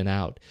drifts in and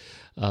out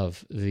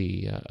of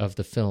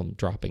the film,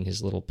 dropping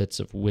his little bits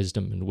of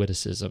wisdom and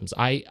witticisms.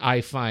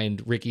 I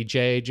find Ricky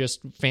Jay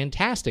just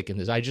fantastic in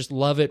this. I just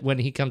love it when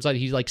he comes out.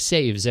 He like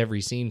saves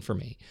every scene for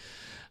me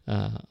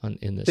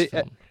in this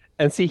film.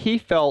 And see, he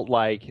felt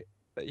like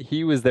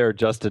he was there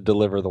just to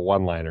deliver the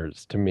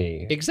one-liners to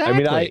me.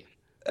 Exactly. I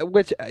mean,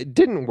 which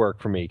didn't work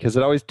for me because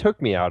it always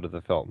took me out of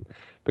the film.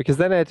 Because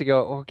then I had to go,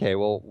 okay,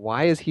 well,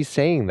 why is he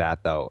saying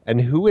that, though? And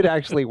who would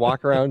actually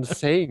walk around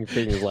saying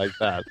things like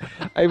that?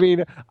 I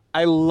mean,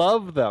 I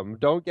love them.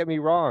 Don't get me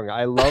wrong.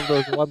 I love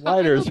those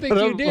one-liners. I don't think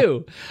you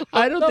do.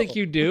 I don't think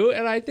you do.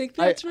 And I think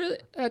that's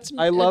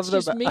I love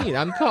them. Just mean.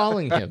 I'm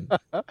calling him.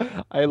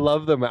 I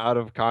love them out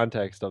of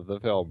context of the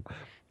film.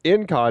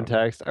 In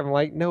context, I'm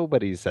like,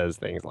 nobody says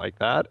things like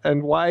that.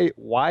 And why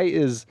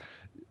is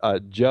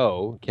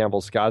Joe,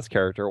 Campbell Scott's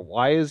character,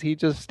 why is he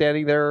just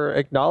standing there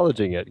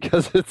acknowledging it?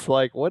 Because it's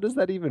like, what does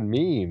that even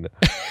mean?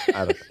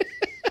 I don't know.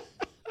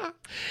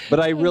 But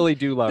I really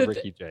do love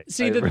Ricky Jay.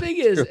 See, the thing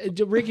is,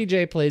 Ricky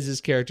Jay plays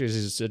his character as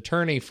his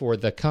attorney for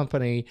the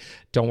company.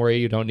 Don't worry,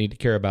 you don't need to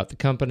care about the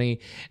company.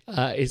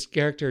 His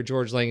character,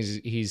 George Lang,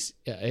 he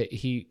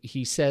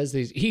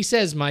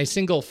says my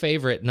single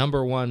favorite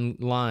number one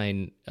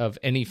line of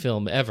any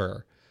film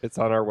ever. It's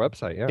on our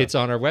website, yeah. It's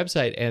on our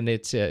website, and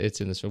it's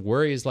in this.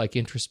 Worry is like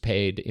interest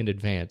paid in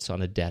advance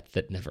on a debt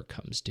that never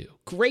comes due.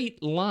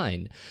 Great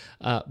line,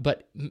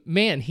 but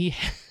man, he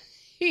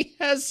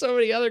has so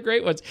many other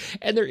great ones,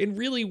 and they're in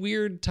really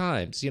weird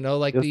times.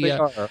 Like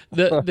yes,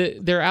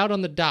 they're out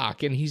on the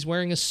dock, and he's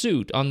wearing a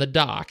suit on the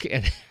dock,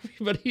 and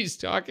everybody's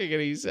talking, and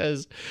he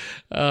says,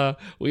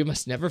 "We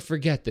must never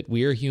forget that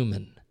we are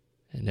human,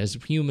 and as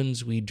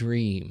humans we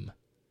dream,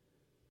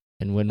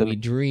 and when we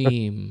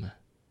dream."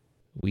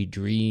 We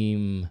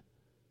dream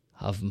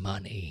of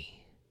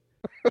money.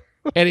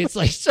 And it's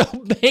like so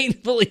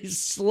painfully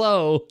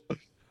slow.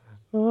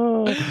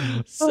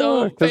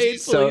 So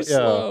painfully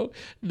slow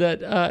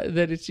that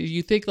it's,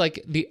 you think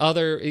like the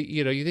other,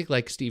 you think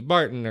like Steve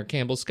Martin or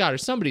Campbell Scott or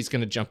somebody's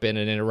going to jump in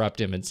and interrupt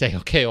him and say,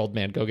 okay, old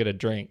man, go get a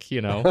drink,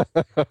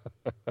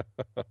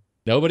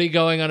 Nobody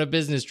going on a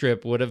business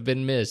trip would have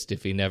been missed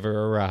if he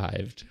never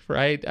arrived,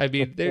 right? I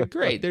mean, they're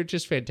great. They're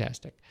just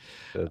fantastic.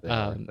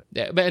 And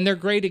they're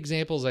great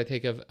examples, I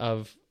think,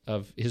 of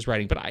his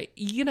writing. But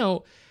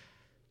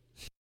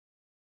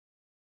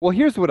well,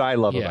 here's what I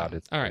love about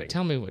it. All right,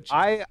 tell me what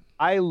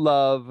I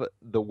love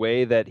the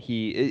way that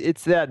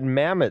it's that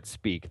Mamet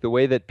speak, the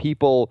way that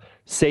people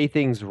say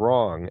things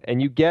wrong.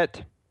 And you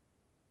get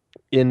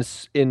in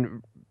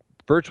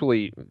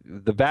virtually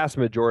the vast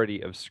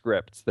majority of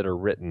scripts that are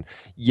written,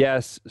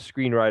 yes,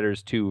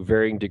 screenwriters to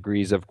varying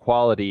degrees of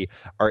quality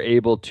are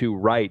able to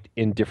write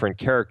in different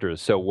characters.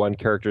 So one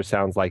character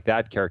sounds like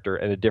that character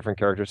and a different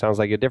character sounds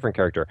like a different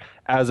character,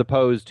 as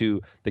opposed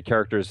to the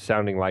characters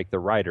sounding like the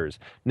writers.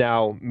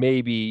 Now,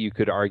 maybe you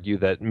could argue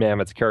that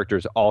Mamet's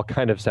characters all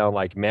kind of sound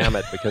like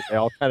Mamet because they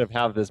all kind of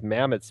have this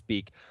Mamet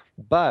speak.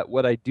 But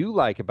what I do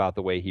like about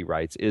the way he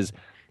writes is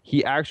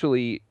he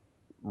actually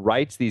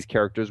writes these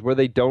characters where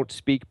they don't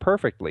speak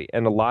perfectly.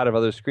 And a lot of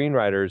other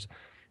screenwriters,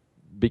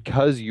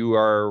 because you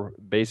are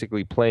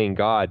basically playing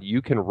God,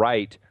 you can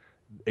write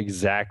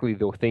exactly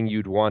the thing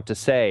you'd want to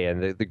say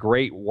and the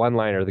great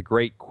one-liner, the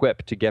great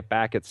quip to get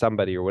back at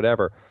somebody or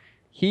whatever.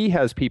 He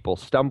has people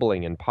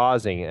stumbling and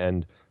pausing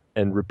and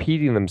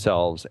repeating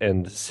themselves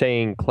and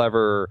saying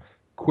clever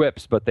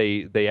quips, but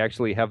they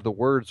actually have the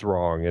words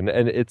wrong. And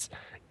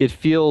it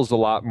feels a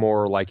lot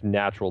more like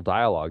natural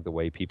dialogue, the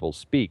way people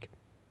speak.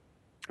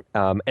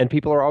 And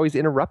people are always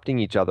interrupting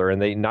each other and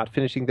they not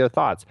finishing their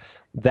thoughts.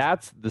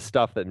 That's the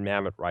stuff that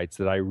Mamet writes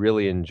that I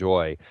really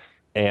enjoy.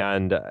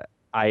 And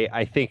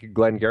I think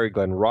Glenn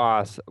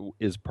Ross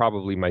is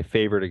probably my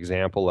favorite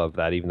example of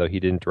that, even though he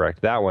didn't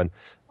direct that one.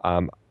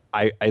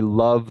 I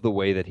love the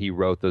way that he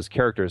wrote those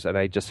characters, and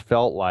I just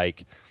felt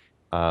like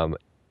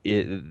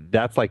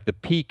that's like the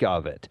peak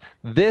of it.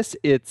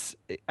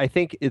 I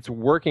think it's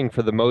working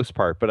for the most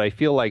part, but I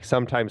feel like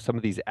sometimes some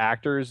of these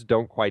actors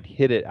don't quite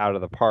hit it out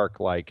of the park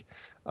like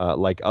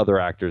other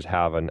actors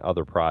have in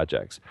other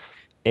projects.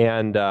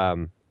 And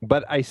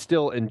but I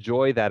still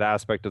enjoy that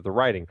aspect of the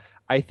writing.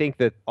 I think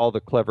that all the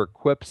clever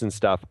quips and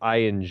stuff I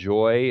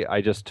enjoy.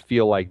 I just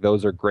feel like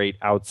those are great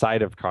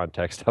outside of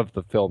context of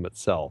the film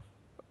itself.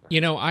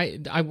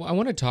 I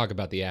want to talk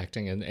about the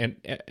acting and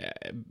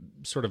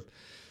sort of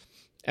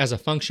as a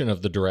function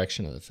of the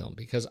direction of the film,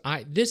 because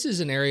this is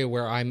an area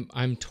where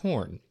I'm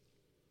torn.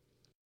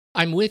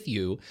 I'm with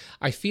you.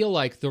 I feel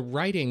like the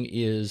writing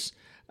is,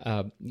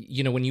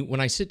 when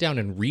I sit down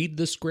and read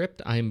the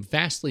script, I'm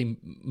vastly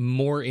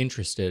more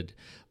interested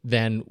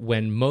than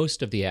when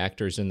most of the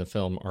actors in the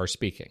film are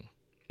speaking.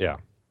 Yeah.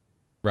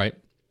 Right?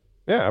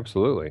 Yeah,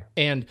 absolutely.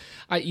 And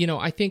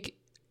I think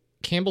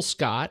Campbell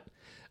Scott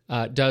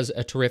does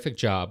a terrific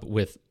job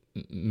with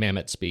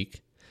Mamet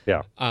speak.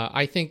 Yeah.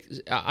 I think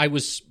I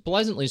was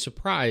pleasantly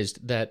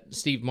surprised that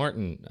Steve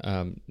Martin,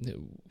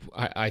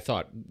 I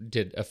thought,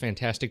 did a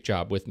fantastic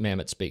job with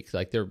Mamet Speak.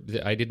 Like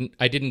I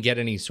didn't get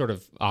any sort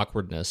of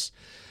awkwardness.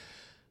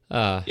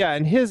 Yeah,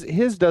 and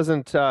his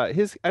doesn't I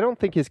don't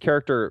think his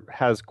character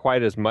has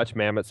quite as much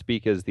Mamet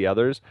Speak as the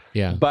others.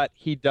 Yeah. But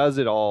he does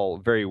it all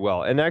very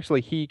well. And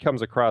actually he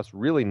comes across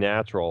really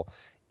natural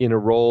in a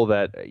role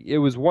that it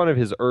was one of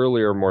his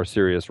earlier, more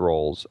serious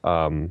roles.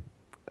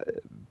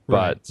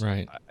 But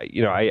right.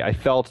 You know, I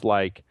felt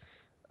like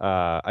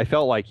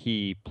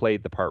he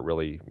played the part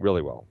really,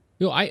 really well.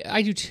 No,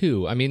 I do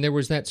too. I mean, there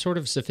was that sort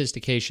of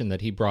sophistication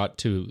that he brought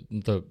to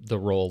the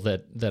role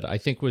that I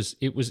think was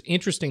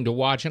interesting to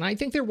watch, and I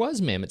think there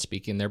was Mamet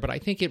Speak in there, but I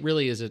think it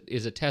really is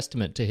a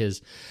testament to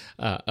his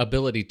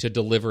ability to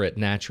deliver it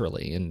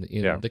naturally, and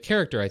the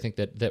character I think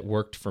that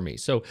worked for me.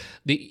 So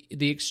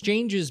the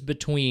exchanges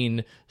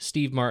between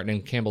Steve Martin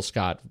and Campbell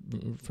Scott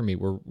for me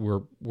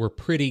were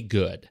pretty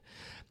good.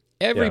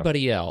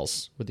 Everybody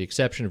else, with the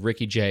exception of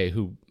Ricky Jay,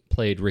 who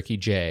played Ricky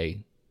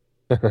Jay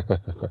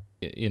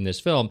in this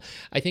film,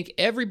 I think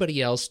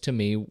everybody else to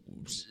me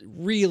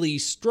really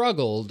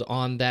struggled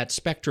on that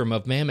spectrum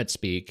of Mamet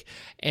Speak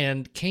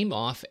and came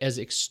off as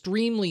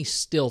extremely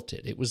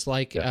stilted. It was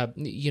like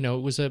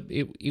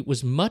it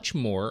was much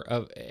more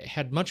of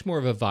had much more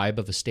of a vibe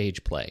of a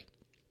stage play.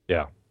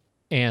 Yeah.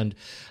 And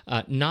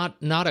not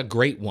a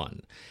great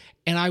one.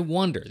 And I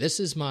wonder, this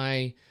is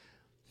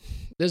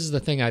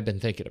the thing I've been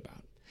thinking about.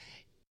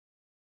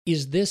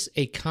 Is this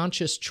a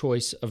conscious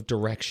choice of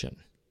direction?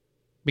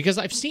 Because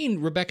I've seen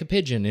Rebecca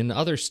Pidgeon in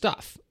other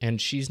stuff, and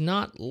she's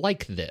not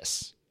like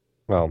this.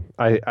 Well,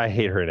 I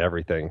hate her in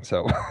everything,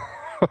 so.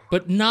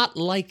 But not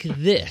like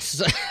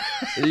this.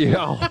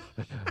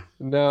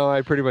 No,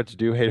 I pretty much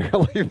do hate her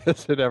like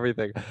this and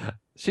everything.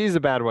 She's a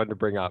bad one to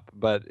bring up,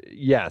 but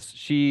yes,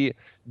 she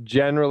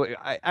generally.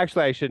 I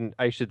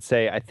should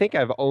say I think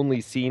I've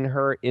only seen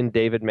her in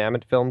David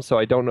Mamet films, so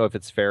I don't know if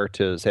it's fair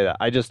to say that.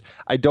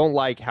 I don't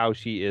like how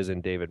she is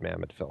in David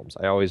Mamet films.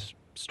 I always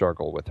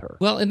struggle with her.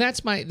 Well, and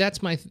that's my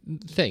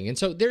thing. And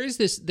so there's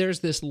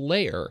this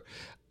layer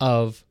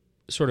of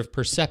sort of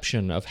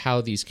perception of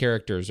how these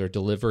characters are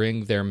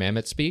delivering their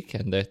Mamet Speak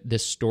and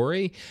this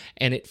story,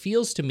 and it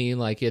feels to me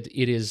like it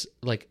is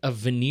like a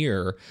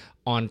veneer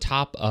on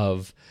top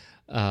of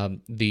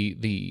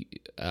the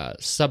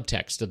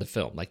subtext of the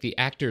film. Like the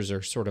actors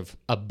are sort of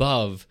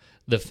above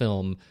the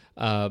film,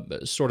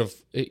 sort of,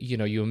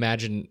 you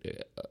imagine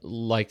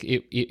like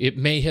it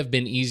may have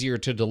been easier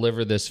to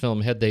deliver this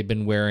film had they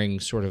been wearing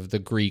sort of the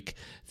Greek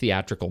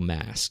theatrical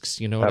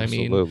masks. You know what I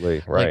mean?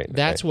 Absolutely, right. Like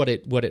that's what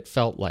it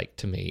felt like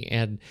to me,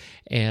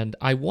 and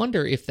I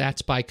wonder if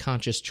that's by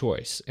conscious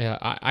choice.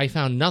 I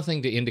found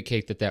nothing to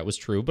indicate that was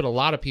true, but a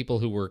lot of people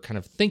who were kind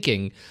of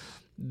thinking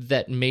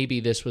that maybe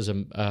this was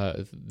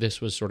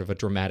sort of a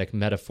dramatic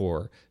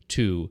metaphor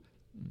to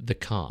the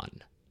con.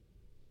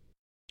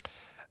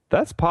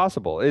 That's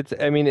possible. It's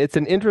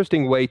an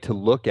interesting way to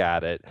look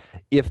at it.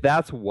 If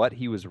that's what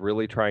he was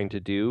really trying to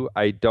do,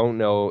 I don't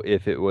know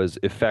if it was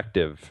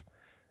effective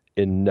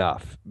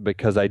enough,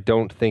 because I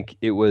don't think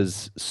it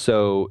was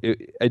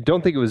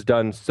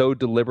done so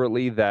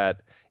deliberately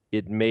that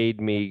it made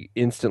me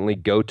instantly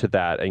go to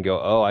that and go,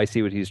 oh, I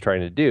see what he's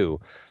trying to do.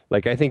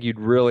 Like, I think you'd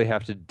really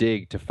have to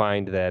dig to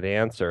find that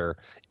answer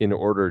in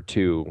order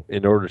to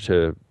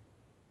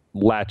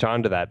latch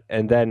onto that.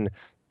 And then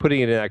putting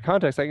it in that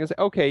context, I can say,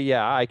 okay,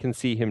 yeah, I can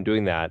see him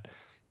doing that.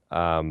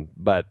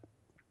 But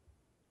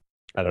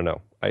I don't know.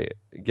 I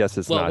guess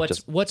it's not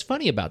just... What's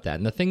funny about that,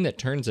 and the thing that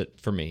turns it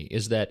for me,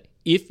 is that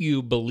if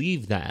you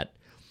believe that,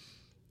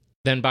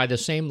 then by the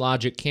same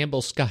logic,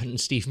 Campbell Scott and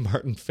Steve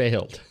Martin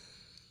failed.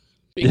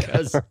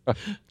 Because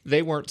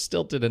they weren't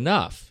stilted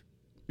enough.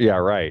 Yeah,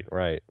 right.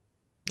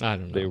 I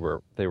don't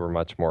know. They were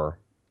much more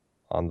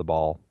on the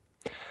ball.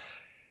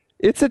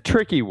 It's a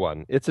tricky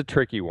one.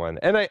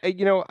 And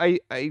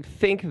I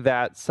think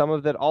that some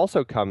of that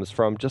also comes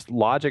from just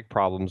logic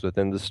problems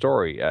within the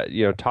story.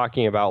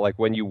 Talking about like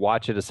when you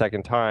watch it a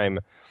second time,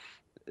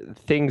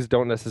 things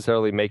don't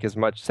necessarily make as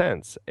much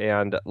sense.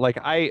 And like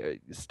I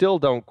still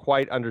don't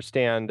quite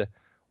understand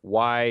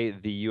why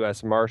the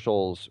U.S.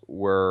 Marshals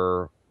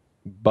were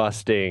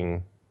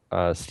busting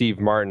Steve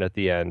Martin at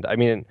the end. I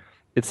mean,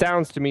 it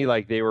sounds to me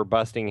like they were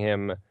busting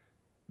him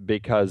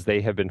because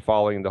they had been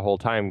following the whole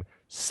time,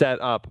 set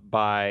up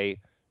by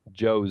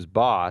Joe's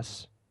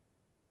boss,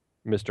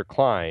 Mr.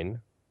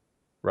 Klein,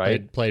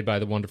 right? Played by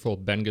the wonderful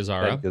Ben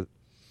Gazzara.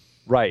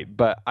 Right,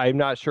 but I'm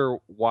not sure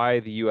why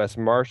the U.S.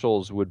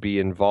 Marshals would be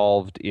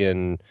involved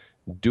in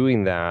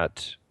doing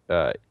that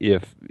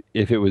if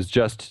it was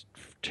just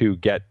to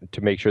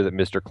make sure that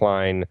Mr.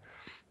 Klein...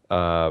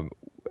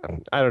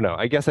 I don't know.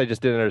 I guess I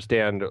just didn't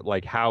understand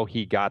like how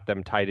he got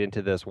them tied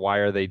into this. Why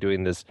are they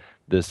doing this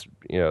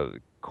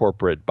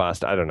corporate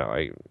bust? I don't know.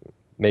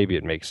 Maybe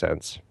it makes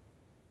sense.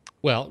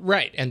 Well,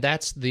 right, and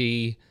that's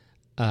the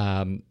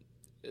peril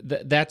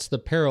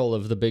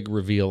of the big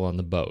reveal on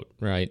the boat,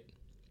 right?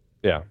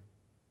 Yeah.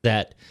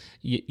 that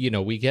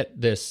we get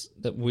this,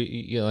 that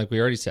we, like we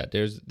already said,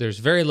 there's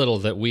very little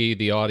that we,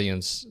 the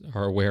audience,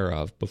 are aware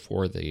of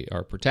before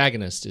our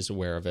protagonist is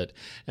aware of it,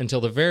 until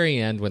the very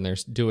end when they're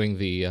doing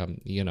the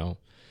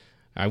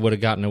I would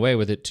have gotten away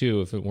with it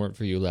too if it weren't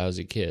for you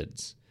lousy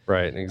kids.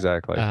 Right,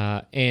 exactly.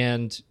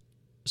 And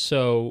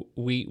so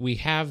we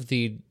have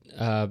the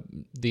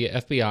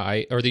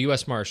FBI or the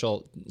U.S.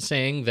 Marshal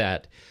saying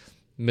that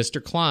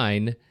Mr.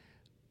 Klein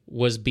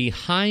was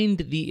behind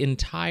the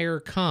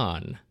entire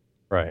con.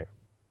 Right.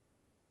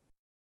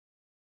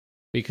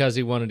 Because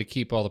he wanted to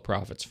keep all the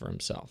profits for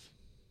himself.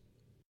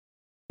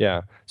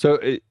 Yeah. So,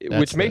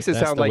 which makes it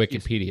sound like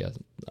Wikipedia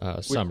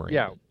summary.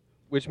 Yeah.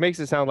 Which makes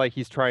it sound like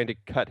he's trying to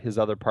cut his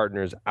other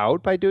partners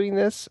out by doing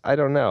this. I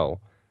don't know.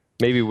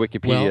 Maybe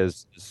Wikipedia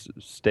is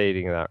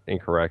stating that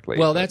incorrectly.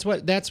 Well, that's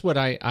what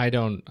I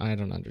don't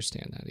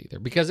understand that either,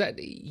 because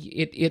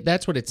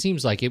that's what it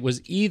seems like. It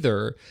was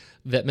either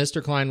that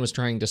Mr. Klein was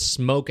trying to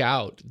smoke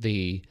out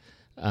the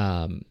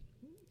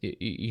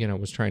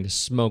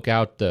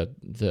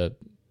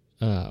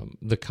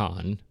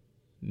con,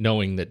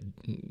 knowing that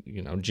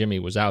Jimmy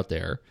was out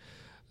there,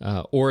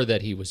 or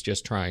that he was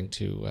just trying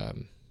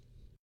to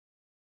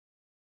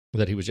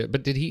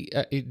but did he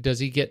does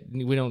he get,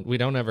 we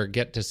don't ever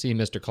get to see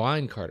Mr.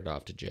 Klein carted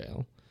off to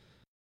jail.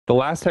 The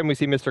last time we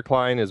see Mr.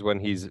 Klein is when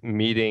he's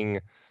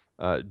meeting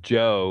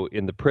Joe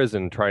in the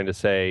prison, trying to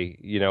say,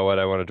 you know what,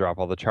 I want to drop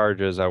all the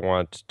charges, I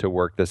want to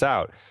work this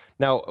out.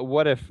 Now,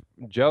 what if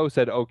Joe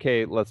said,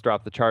 okay, let's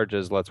drop the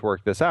charges, let's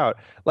work this out?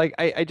 Like,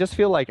 I just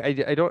feel like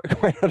I don't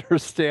quite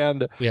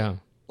understand. Yeah.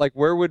 Like,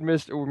 where would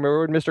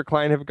Mr.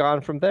 Klein have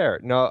gone from there?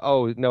 No,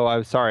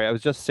 I'm sorry. I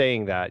was just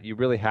saying that. You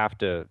really have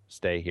to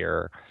stay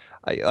here.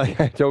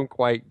 I don't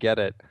quite get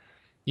it.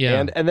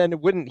 Yeah. And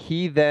then wouldn't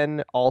he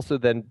then also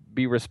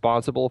be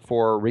responsible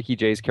for Ricky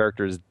Jay's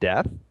character's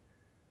death?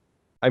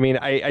 I mean,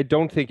 I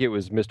don't think it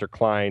was Mr.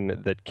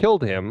 Klein that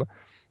killed him.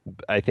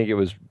 I think it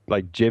was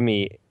like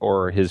Jimmy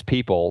or his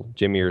people,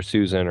 Jimmy or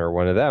Susan or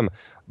one of them.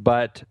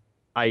 But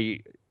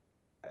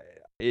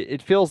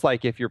it feels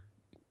like if you're,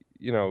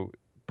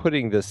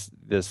 putting this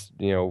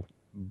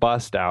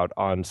bust out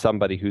on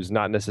somebody who's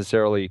not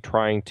necessarily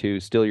trying to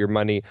steal your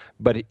money,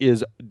 but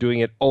is doing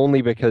it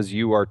only because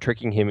you are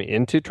tricking him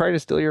into trying to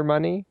steal your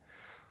money,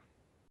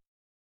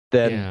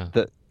 then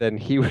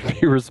he would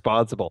be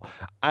responsible.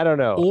 I don't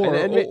know.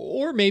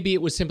 Or maybe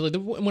it was simply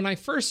when I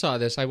first saw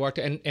this, I walked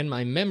and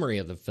my memory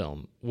of the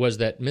film was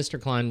that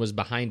Mr. Klein was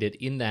behind it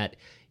in that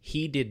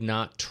he did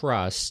not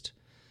trust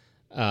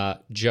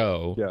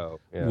Joe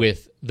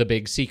with the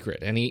big secret,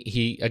 and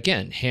he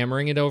again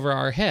hammering it over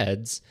our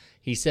heads.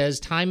 He says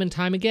time and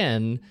time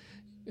again,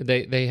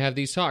 they have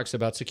these talks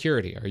about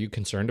security. Are you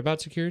concerned about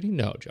security?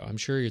 No, Joe, I'm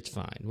sure it's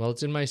fine. Well,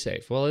 it's in my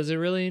safe. Well, is it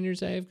really in your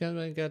safe?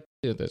 I got to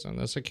do this on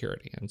the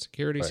security. And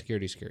security,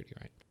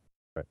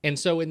 right? And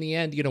so in the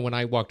end, when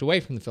I walked away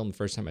from the film the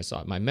first time I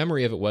saw it, my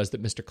memory of it was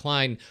that Mr.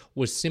 Klein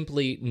was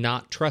simply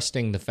not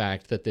trusting the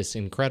fact that this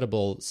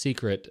incredible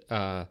secret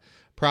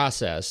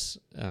process,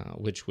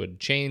 which would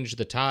change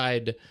the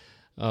tide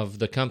of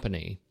the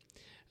company,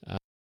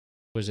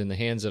 was in the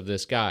hands of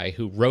this guy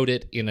who wrote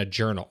it in a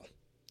journal.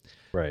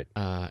 Right.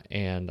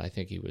 And I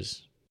think he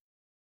was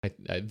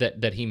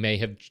that he may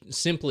have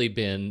simply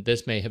been,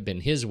 this may have been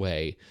his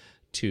way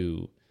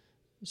to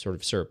sort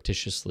of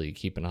surreptitiously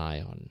keep an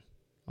eye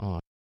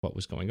on what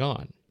was going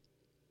on.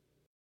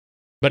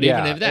 But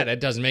even if that,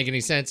 it doesn't make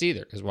any sense either,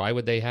 because why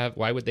would they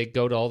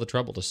go to all the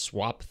trouble to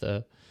swap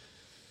the...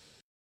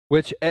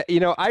 Which, I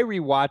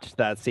rewatched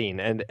that scene,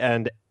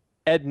 and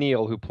Ed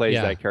Neal, who plays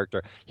that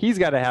character, he's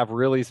got to have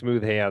really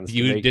smooth hands.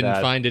 You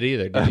didn't find it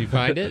either. Did you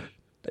find it?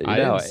 I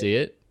didn't see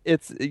it.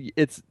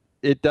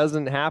 It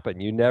doesn't happen.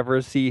 You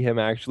never see him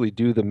actually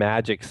do the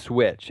magic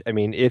switch. I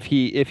mean, if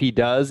he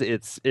does,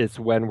 it's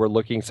when we're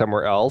looking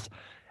somewhere else,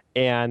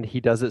 and he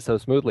does it so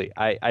smoothly.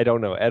 I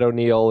don't know. Ed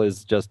O'Neill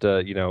is just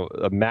a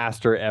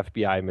master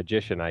FBI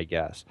magician, I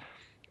guess.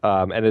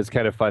 And it's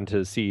kind of fun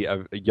to see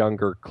a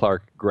younger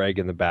Clark Gregg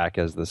in the back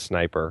as the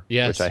sniper.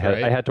 Yes, which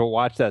I had to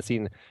watch that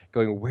scene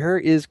going, where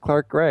is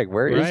Clark Gregg?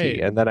 Where is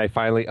he? And then I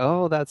finally,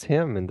 that's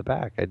him in the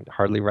back. I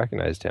hardly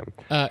recognized him.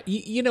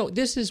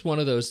 This is one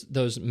of those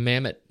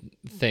Mamet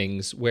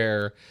things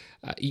where,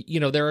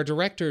 there are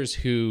directors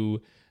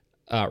who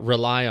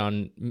rely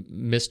on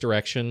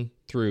misdirection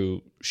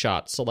through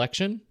shot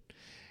selection.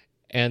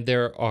 And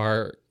there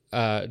are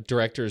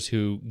directors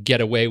who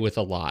get away with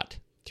a lot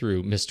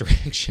through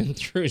misdirection,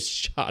 through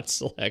shot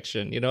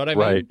selection. You know what I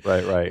mean?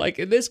 Right. Like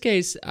in this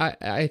case,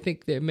 I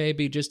think there may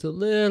be just a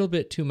little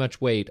bit too much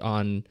weight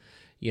on,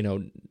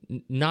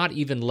 not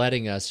even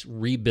letting us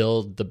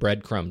rebuild the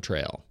breadcrumb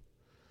trail.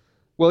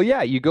 Well,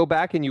 yeah, you go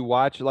back and you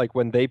watch, like,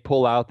 when they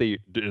pull out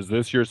is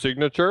this your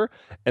signature?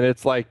 And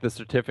it's like the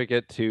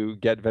certificate to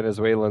get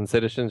Venezuelan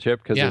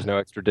citizenship because there's no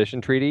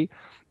extradition treaty.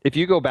 If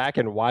you go back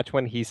and watch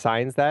when he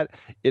signs that,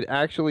 it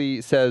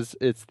actually says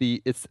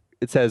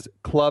it says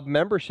club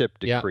membership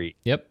decree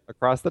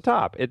across the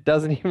top. It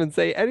doesn't even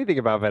say anything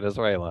about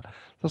Venezuela.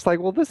 So it's like,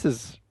 well, this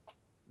is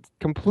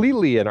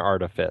completely an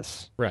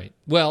artifice. Right.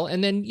 Well,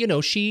 and then,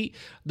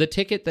 the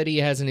ticket that he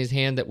has in his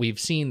hand that we've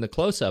seen the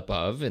close-up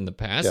of in the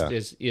past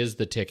is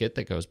the ticket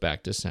that goes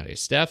back to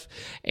Saint-Estèphe,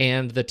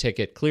 and the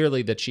ticket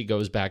clearly that she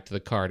goes back to the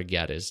car to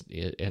get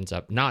ends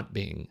up not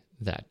being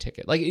that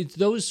ticket. Like, it's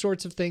those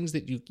sorts of things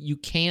that you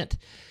can't,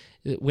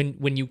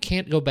 when you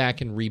can't go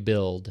back and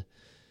rebuild,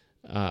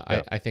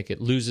 I think it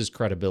loses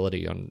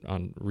credibility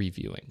on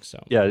reviewing.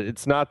 So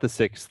it's not The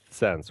Sixth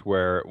Sense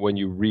where when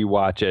you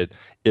rewatch it,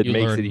 it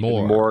makes it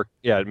even more.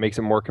 It makes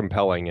it more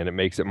compelling and it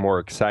makes it more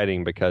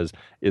exciting because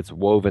it's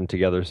woven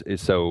together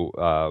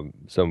so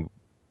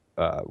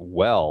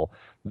well.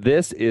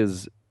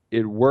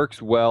 It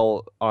works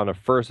well on a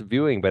first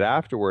viewing, but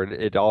afterward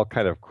it all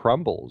kind of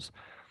crumbles,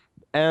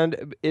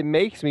 and it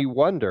makes me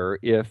wonder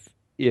if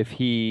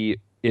he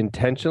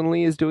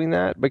intentionally is doing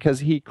that,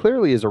 because he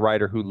clearly is a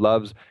writer who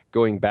loves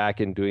going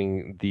back and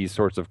doing these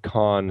sorts of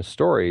con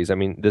stories. I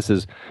mean,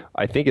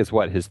 I think it's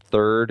his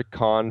third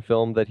con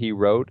film that he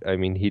wrote. I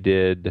mean, he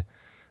did,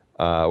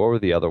 what were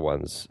the other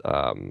ones?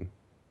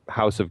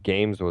 House of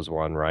Games was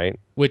one, right?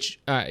 Which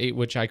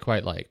I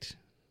quite liked.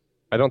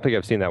 I don't think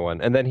I've seen that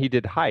one. And then he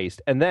did Heist.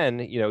 And then,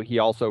 he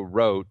also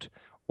wrote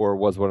or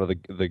was one of the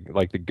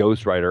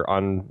ghostwriter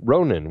on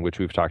Ronin, which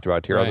we've talked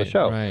about here on the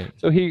show. Right.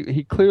 So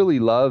he clearly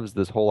loves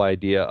this whole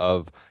idea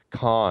of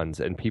cons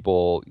and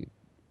people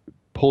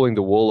pulling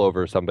the wool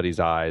over somebody's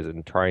eyes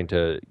and trying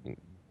to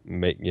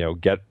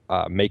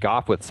make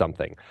off with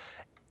something.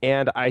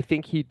 And I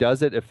think he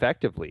does it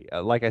effectively.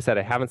 Like I said,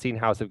 I haven't seen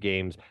House of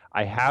Games.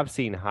 I have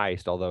seen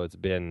Heist, although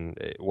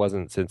it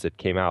wasn't since it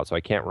came out, so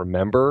I can't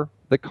remember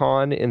the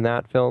con in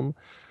that film.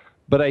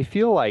 But I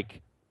feel like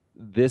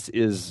this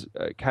is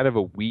kind of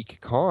a weak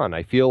con.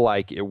 I feel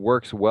like it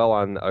works well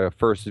on a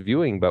first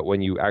viewing, but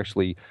when you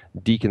actually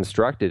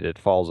deconstruct it, it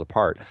falls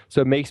apart. So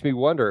it makes me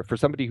wonder, for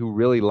somebody who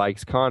really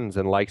likes cons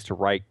and likes to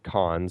write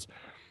cons,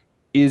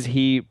 is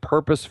he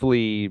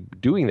purposefully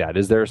doing that?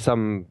 Is there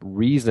some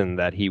reason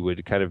that he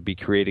would kind of be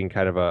creating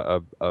kind of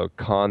a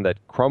con that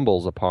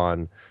crumbles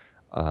upon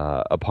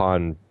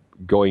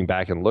going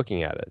back and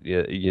looking at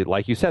it?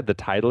 Like you said, the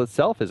title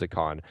itself is a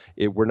con.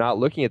 We're not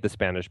looking at the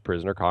Spanish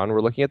prisoner con.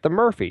 We're looking at the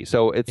Murphy.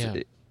 So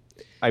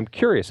I'm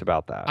curious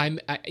about that.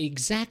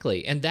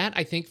 Exactly. And that,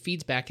 I think,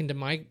 feeds back into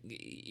my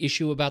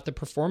issue about the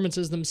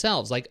performances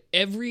themselves. Like,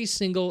 every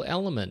single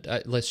element,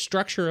 the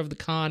structure of the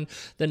con,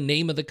 the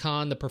name of the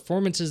con, the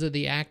performances of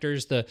the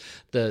actors, the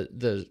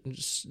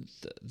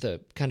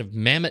kind of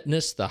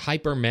mammothness, the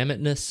hyper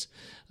mammothness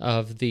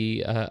of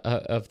the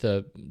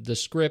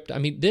script. I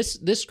mean,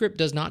 this script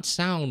does not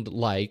sound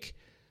like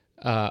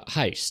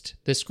Heist.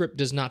 This script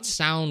does not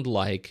sound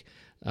like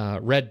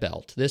Red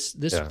Belt. This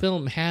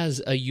film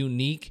has a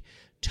unique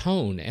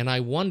tone, and I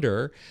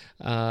wonder,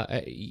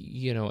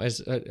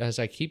 as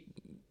I keep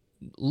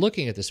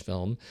looking at this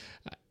film,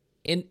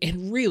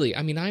 and really,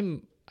 I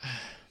mean,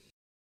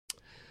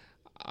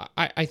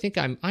 I think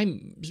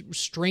I'm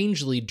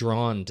strangely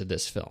drawn to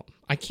this film.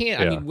 I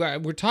can't. I mean,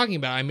 we're talking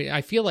about. I mean,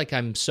 I feel like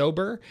I'm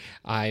sober,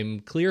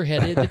 I'm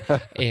clear-headed,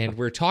 and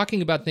we're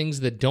talking about things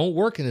that don't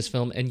work in this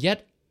film, and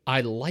yet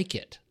I like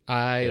it.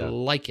 I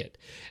like it,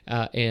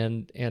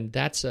 and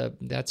that's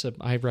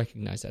I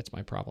recognize that's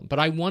my problem. But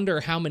I wonder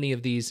how many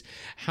of these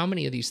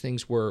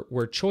things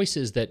were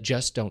choices that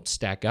just don't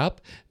stack up.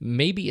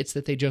 Maybe it's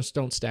that they just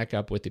don't stack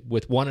up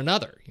with one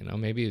another.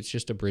 Maybe it's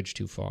just a bridge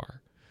too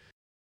far.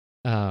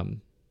 Yeah,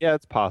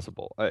 it's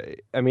possible. I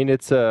mean,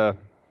 it's an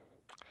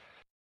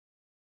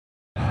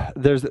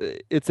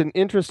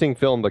interesting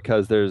film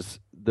because there's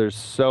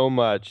so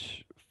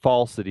much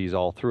falsities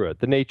all through it.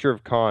 The nature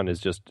of con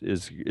is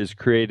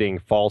creating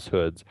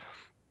falsehoods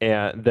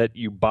and that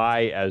you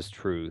buy as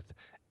truth.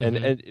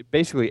 And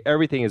basically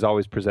everything is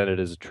always presented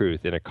as a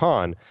truth in a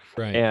con.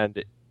 Right.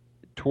 And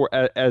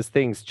as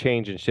things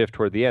change and shift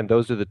toward the end,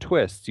 those are the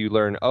twists. You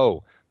learn,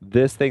 oh,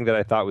 this thing that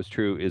I thought was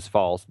true is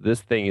false.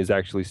 This thing is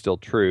actually still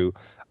true.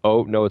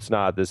 Oh, no, it's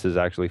not. This is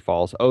actually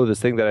false. Oh,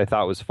 this thing that I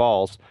thought was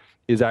false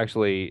is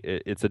actually,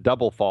 it's a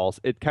double false.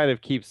 It kind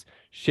of keeps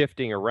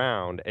shifting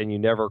around and you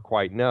never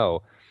quite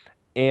know.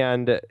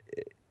 And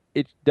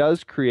it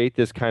does create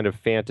this kind of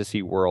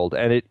fantasy world,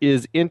 and it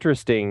is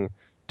interesting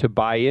to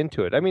buy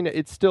into it. I mean,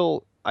 I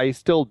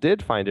still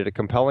did find it a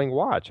compelling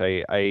watch.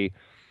 I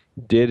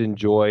did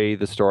enjoy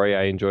the story.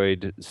 I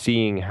enjoyed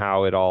seeing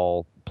how it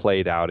all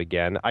played out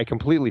again. I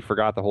completely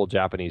forgot the whole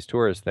Japanese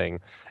tourist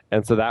thing,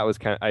 and so that was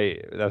kind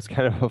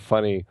of a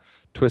funny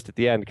twist at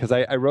the end, because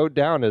I wrote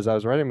down as I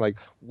was writing, like,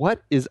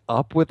 what is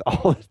up with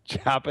all the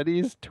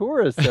Japanese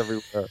tourists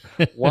everywhere?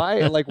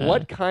 Why? Like,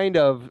 what kind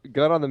of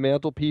gun on the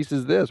mantelpiece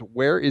is this?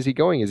 Where is he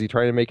going? Is he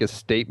trying to make a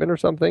statement or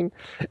something?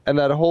 And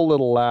that whole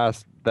little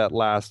last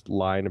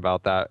line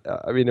about that,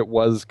 I mean, it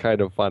was kind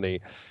of funny.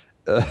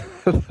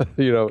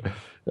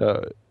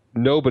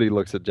 Nobody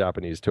looks at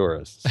Japanese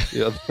tourists.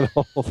 The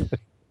whole thing.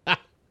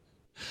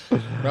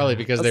 Probably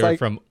because they were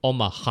from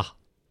Omaha.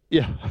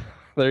 Yeah.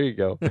 There you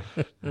go.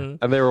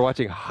 And they were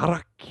watching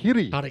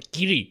Harakiri.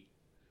 Harakiri.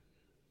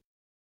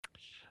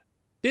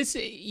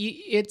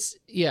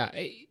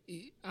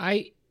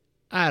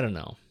 I don't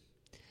know.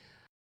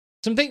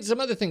 Some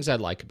other things I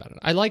like about it.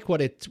 I like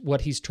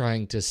what he's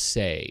trying to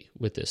say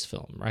with this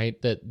film, right?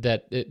 That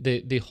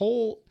the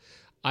whole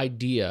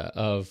idea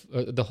of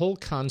the whole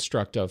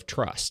construct of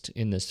trust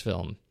in this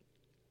film.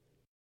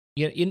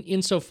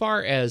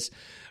 Insofar as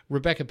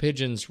Rebecca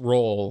Pidgeon's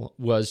role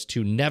was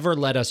to never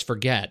let us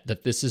forget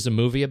that this is a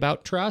movie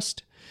about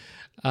trust,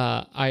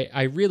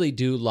 I really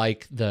do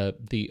like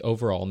the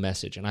overall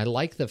message, and I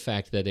like the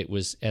fact that it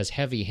was as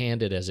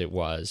heavy-handed as it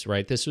was.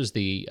 Right, this was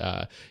the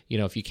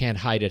if you can't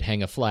hide it,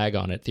 hang a flag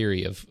on it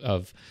theory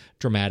of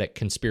dramatic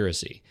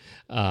conspiracy.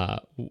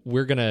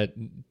 We're gonna,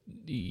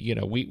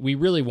 we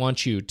really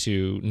want you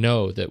to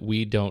know that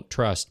we don't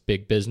trust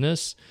big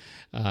business,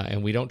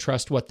 and we don't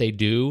trust what they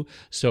do.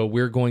 So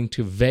we're going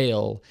to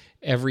veil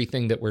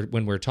everything that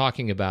when we're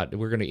talking about,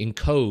 we're going to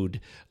encode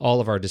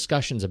all of our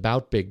discussions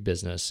about big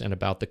business and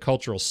about the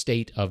cultural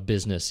state of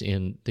business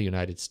in the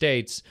United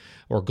States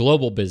or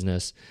global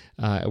business.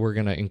 We're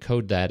going to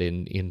encode that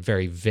in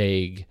very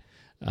vague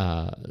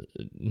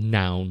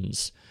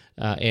nouns.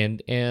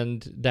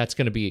 And that's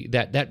going to be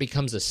that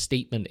becomes a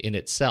statement in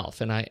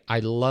itself. And I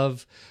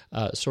love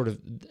sort of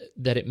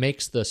that it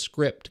makes the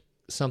script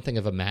something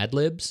of a Mad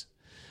Libs,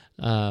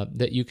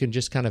 that you can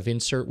just kind of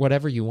insert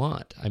whatever you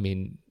want. I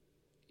mean,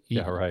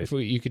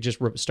 you could just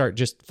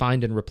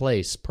find and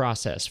replace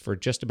process for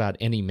just about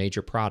any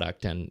major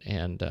product, and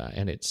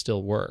it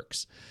still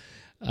works.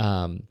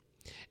 And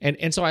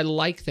so I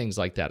like things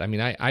like that. I mean,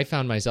 I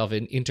found myself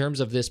in terms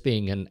of this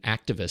being an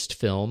activist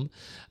film,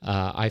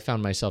 I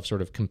found myself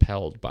sort of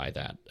compelled by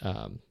that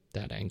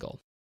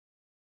angle.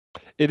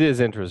 It is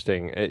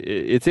interesting.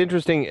 It's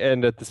interesting,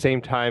 and at the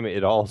same time,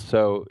 it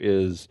also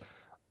is.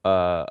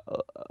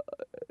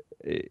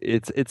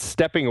 It's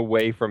stepping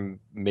away from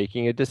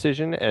making a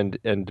decision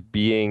and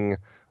being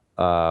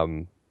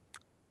really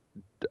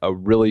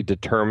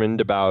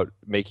determined about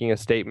making a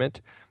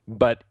statement,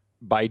 but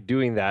by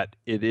doing that,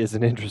 it is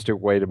an interesting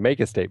way to make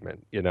a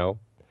statement,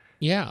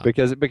 Yeah.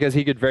 Because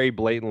he could very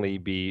blatantly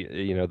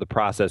be, the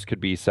process could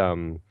be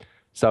some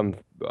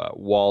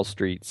Wall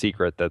Street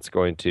secret that's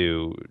going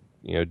to,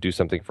 do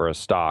something for a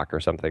stock or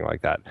something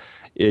like that.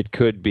 It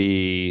could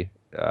be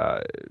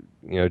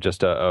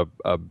just a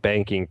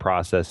banking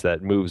process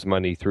that moves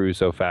money through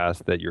so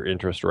fast that your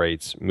interest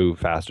rates move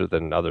faster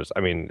than others.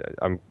 I mean,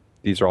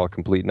 these are all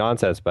complete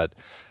nonsense, but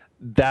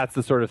that's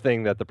the sort of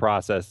thing that the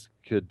process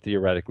could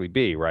theoretically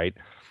be, right?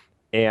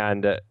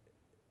 And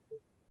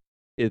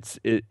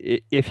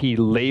if he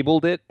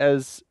labeled it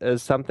as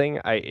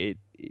something,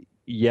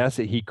 yes,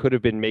 he could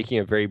have been making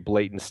a very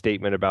blatant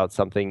statement about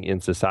something in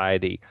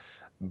society.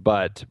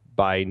 But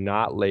by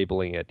not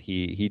labeling it,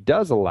 he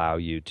does allow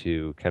you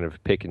to kind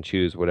of pick and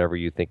choose whatever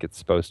you think it's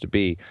supposed to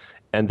be.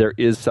 And there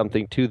is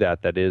something to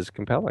that is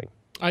compelling.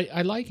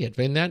 I like it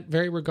in that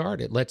very regard.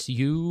 It lets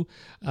you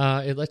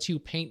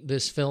paint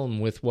this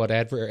film with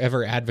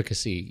whatever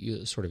advocacy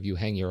you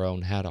hang your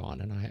own hat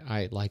on, and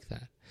I like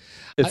that.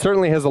 It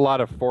certainly has a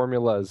lot of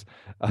formulas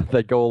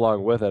that go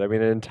along with it. I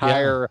mean, an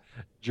entire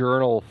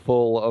journal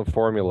full of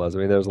formulas. I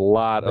mean, there's a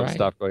lot of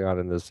stuff going on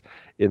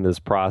in this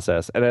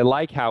process, and I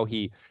like how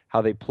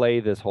they play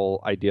this whole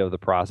idea of the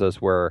process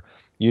where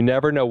you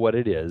never know what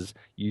it is.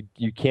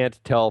 You can't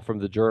tell from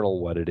the journal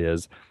what it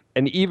is.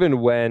 And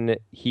even when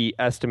he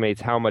estimates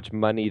how much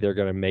money they're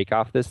going to make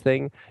off this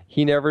thing,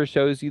 he never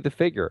shows you the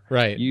figure.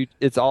 Right.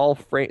 It's all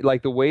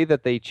like the way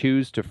that they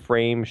choose to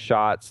frame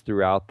shots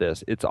throughout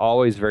this. It's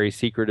always very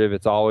secretive.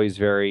 It's always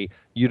very,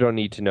 you don't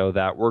need to know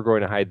that. We're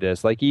going to hide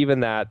this. Like even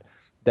that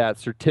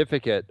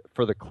certificate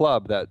for the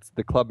club, that's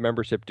the club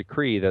membership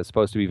decree that's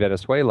supposed to be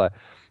Venezuela.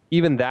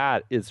 Even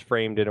that is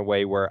framed in a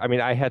way where, I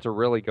mean, I had to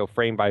really go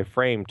frame by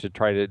frame to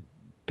try to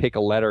pick a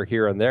letter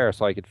here and there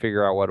so I could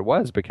figure out what it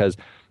was, because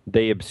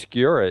they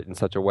obscure it in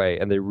such a way,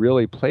 and they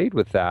really played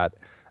with that.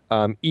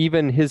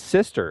 Even his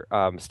sister,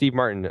 Steve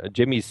Martin,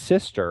 Jimmy's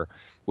sister,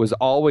 was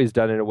always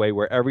done in a way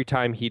where every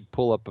time he'd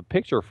pull up a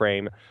picture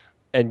frame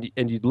and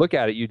you'd look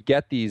at it, you'd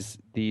get these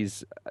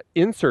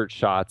insert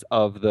shots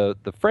of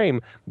the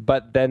frame,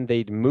 but then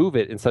they'd move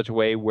it in such a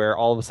way where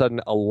all of a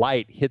sudden a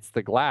light hits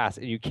the glass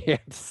and you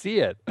can't see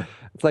it.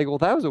 It's like, well,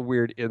 that was a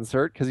weird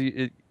insert, because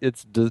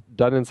it's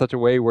done in such a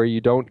way where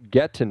you don't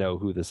get to know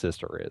who the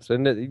sister is,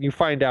 and you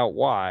find out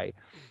why.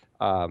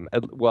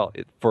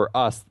 For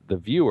us, the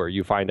viewer,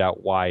 you find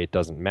out why it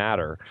doesn't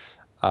matter.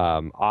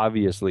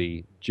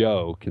 Obviously,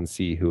 Joe can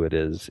see who it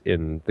is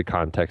in the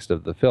context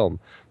of the film.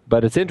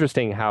 But it's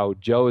interesting how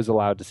Joe is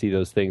allowed to see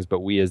those things, but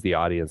we as the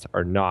audience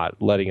are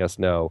not, letting us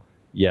know,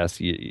 yes,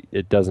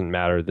 it doesn't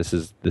matter. This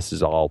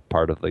is all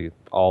part of the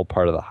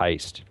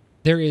heist.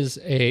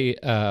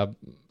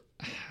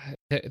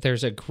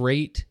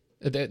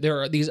 There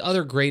are these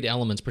other great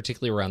elements,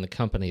 particularly around the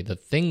company, the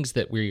things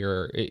that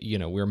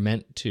we're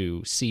meant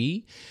to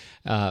see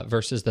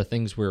versus the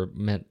things we're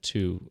meant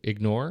to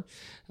ignore.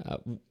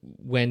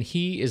 When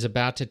he is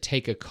about to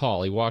take a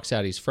call, he walks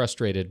out, he's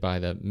frustrated by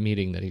the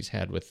meeting that he's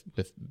had with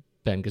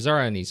Ben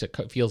Gazzara, and he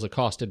feels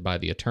accosted by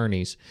the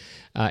attorneys.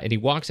 And he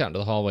walks out into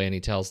the hallway and he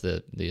tells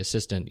the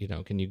assistant,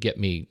 can you get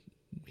me,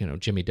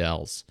 Jimmy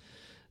Dell's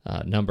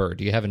number.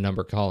 Do you have a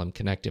number? Call him,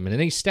 connect him. And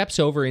then he steps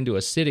over into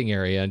a sitting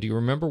area. And do you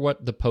remember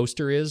what the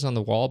poster is on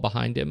the wall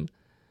behind him?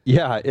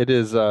 Yeah, it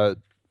is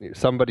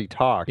somebody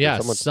talked. Yeah,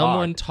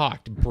 someone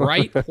talked.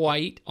 Bright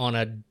white on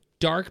a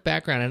dark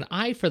background. And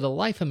I, for the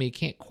life of me,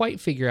 can't quite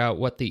figure out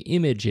what the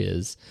image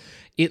is.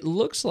 It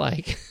looks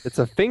like... It's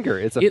a finger.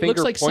 It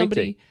looks like pointing.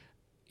 Somebody...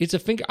 It's a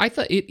finger. I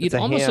thought it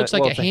almost looks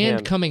like a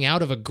hand coming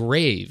out of a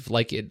grave.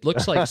 Like it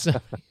looks like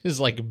something is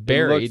like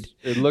buried.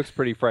 It looks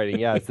pretty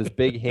frightening. Yeah, it's this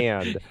big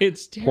hand.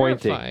 It's terrifying.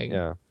 Pointing.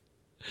 Yeah,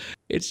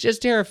 it's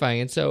just terrifying.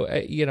 And so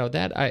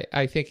that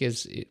I think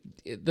is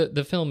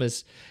the film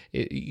is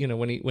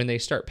when they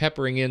start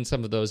peppering in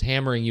some of those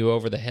hammering you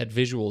over the head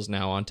visuals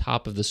now on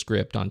top of the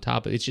script, on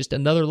top of it's just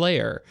another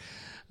layer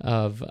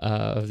of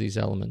these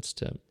elements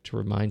to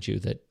remind you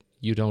that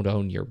you don't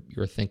own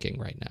your thinking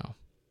right now.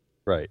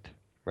 Right.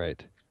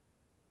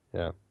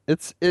 Yeah,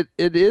 it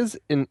is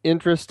an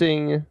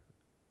interesting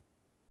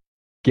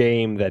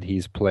game that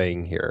he's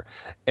playing here,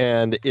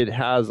 and it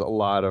has a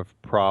lot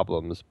of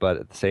problems, but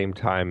at the same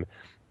time,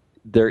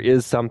 there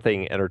is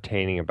something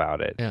entertaining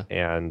about it. Yeah.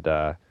 And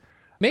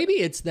maybe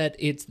it's that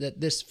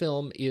this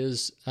film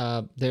is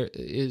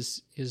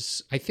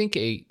is I think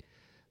a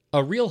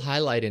real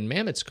highlight in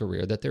Mamet's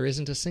career, that there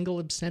isn't a single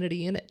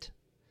obscenity in it.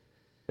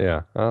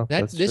 Yeah,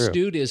 that's this true.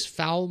 dude is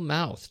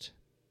foul-mouthed.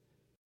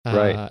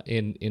 Right.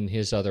 In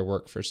his other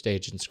work for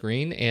stage and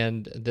screen,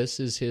 and this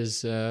is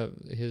his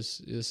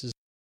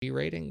B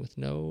rating with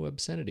no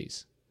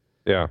obscenities.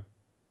 Yeah.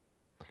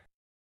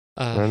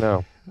 I don't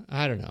know.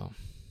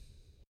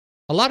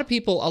 A lot of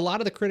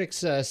the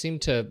critics seem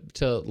to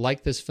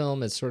like this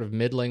film. It's sort of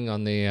middling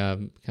on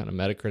the kind of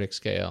Metacritic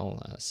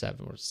scale,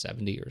 7 or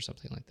 70 or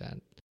something like that.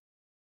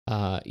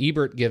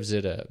 Ebert gives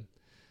it a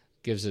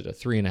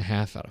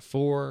 3.5 out of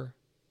 4.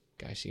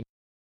 Guys seem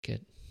to like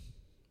it.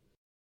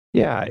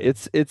 Yeah,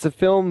 it's a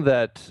film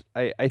that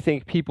I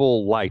think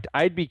people liked.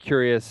 I'd be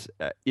curious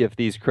if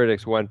these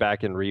critics went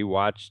back and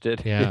rewatched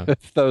it. Yeah.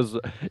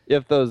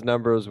 if those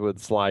numbers would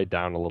slide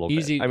down a little bit.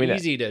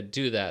 Easy to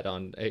do that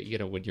on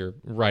when you're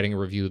writing a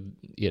review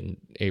in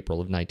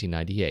April of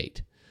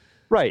 1998.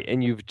 Right,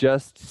 and you've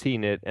just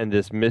seen it, and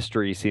this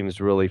mystery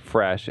seems really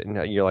fresh, and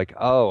you're like,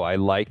 oh, I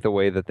like the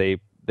way that they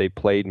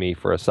played me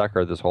for a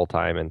sucker this whole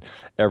time, and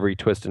every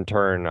twist and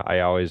turn,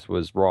 I always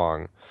was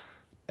wrong.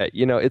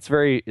 It's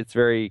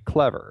very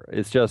clever.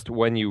 It's just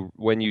when you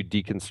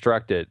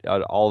deconstruct it,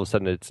 all of a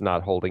sudden it's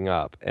not holding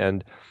up.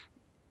 And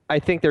I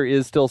think there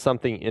is still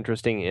something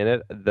interesting in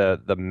it. The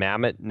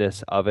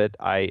Mametness of it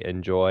I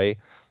enjoy,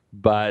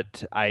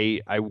 but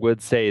I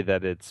would say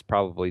that it's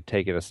probably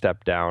taken a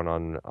step down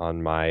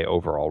on my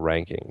overall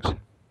rankings.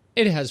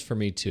 It has for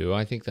me too.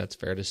 I think that's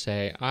fair to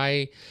say.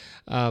 I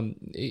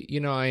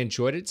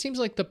enjoyed it. It seems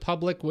like the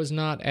public was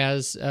not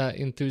as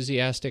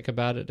enthusiastic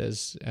about it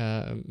as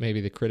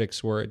maybe the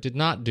critics were. It did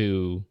not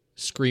do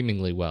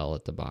screamingly well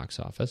at the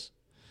box office.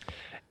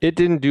 It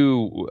didn't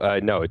do.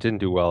 No, it didn't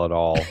do well at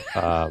all.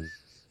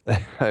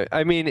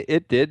 I mean,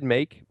 it did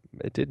make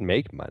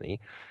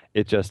money.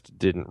 It just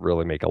didn't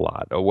really make a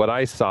lot. What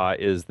I saw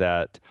is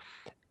that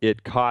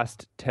it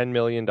cost $10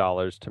 million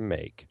to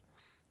make.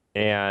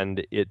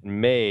 And it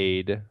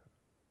made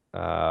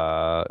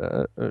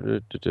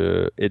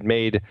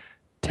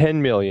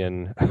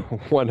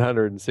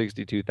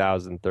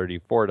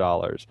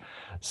 $10,162,034.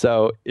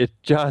 So it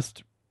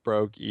just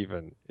broke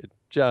even. It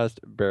just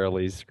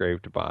barely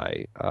scraped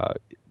by.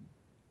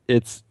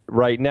 It's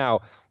right now.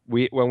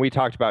 When we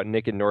talked about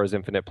Nick and Nora's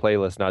Infinite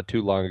Playlist not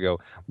too long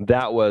ago,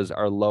 that was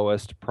our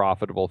lowest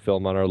profitable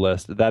film on our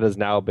list. That has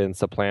now been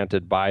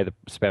supplanted by The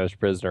Spanish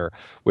Prisoner,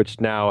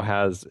 which now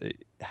has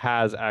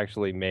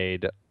actually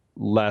made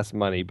less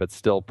money but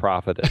still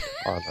profited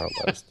on our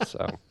list.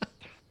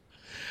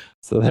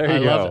 So there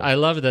you go. I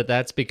love that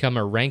that's become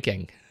a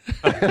ranking.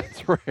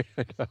 That's right.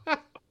 I know.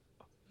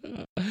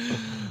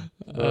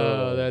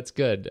 Oh, that's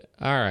good.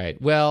 All right.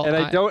 Well, and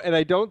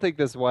I don't think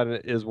this one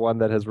is one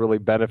that has really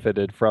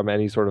benefited from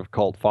any sort of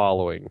cult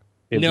following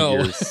in the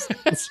years.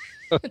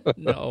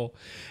 No.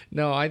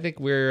 I think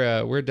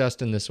we're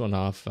dusting this one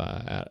off.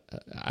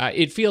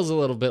 It feels a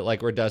little bit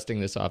like we're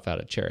dusting this off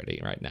out of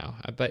charity right now.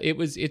 But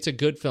it's a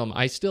good film.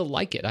 I still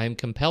like it. I am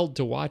compelled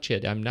to watch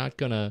it. I'm not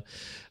gonna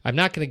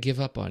give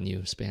up on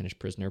you, Spanish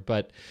Prisoner.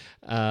 But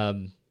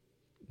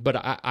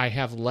I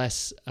have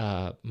less.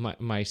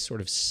 My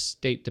sort of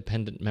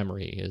state-dependent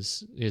memory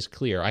is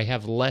clear. I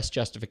have less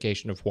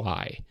justification of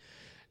why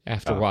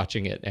after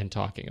watching it and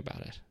talking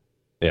about it.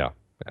 Yeah.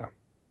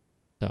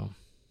 So.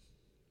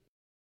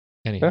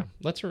 Anyhow,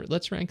 let's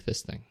rank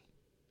this thing.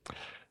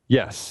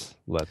 Yes,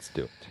 let's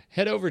do it.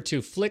 Head over to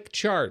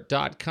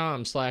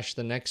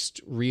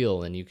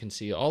flickchart.com/thenextreel and you can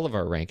see all of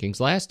our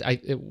rankings.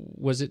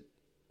 Was it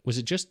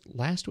just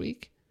last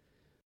week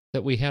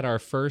that we had our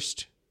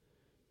first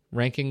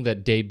ranking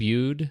that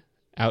debuted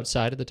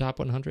outside of the top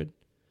 100?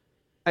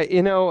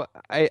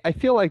 I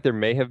feel like there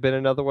may have been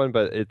another one,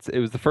 but it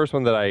was the first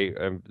one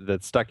that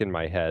that stuck in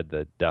my head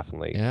that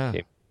definitely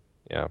came.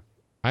 Yeah.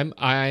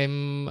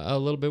 I'm a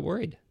little bit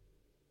worried.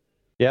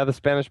 Yeah, the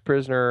Spanish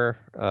Prisoner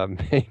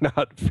may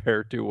not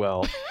fare too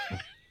well.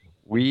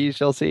 We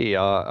shall see.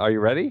 Are you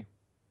ready?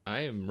 I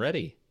am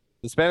ready.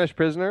 The Spanish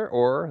Prisoner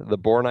or The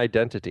Bourne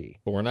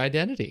Identity? Bourne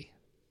Identity.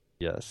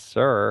 Yes,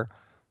 sir.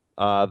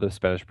 The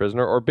Spanish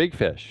Prisoner or Big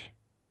Fish?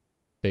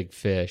 Big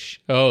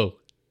Fish. Oh,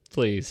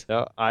 please.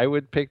 No, I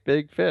would pick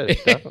Big Fish.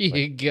 There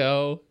you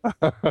go.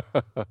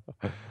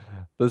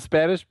 The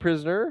Spanish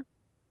Prisoner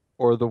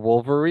or The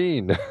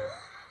Wolverine?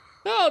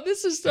 Oh,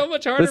 this is so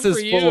much harder This is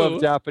for you. full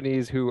of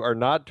Japanese who are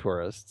not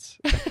tourists.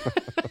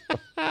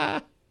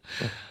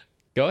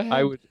 Go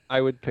ahead.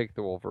 I would pick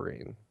the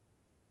Wolverine.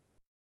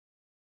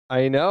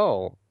 I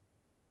know.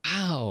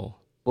 Wow.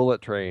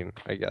 Bullet Train,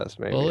 I guess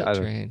maybe. Bullet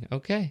Train.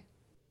 Okay.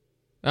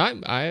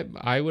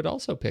 I would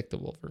also pick the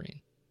Wolverine.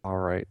 All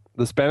right.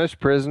 The Spanish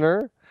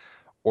Prisoner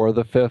or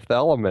The Fifth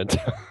Element?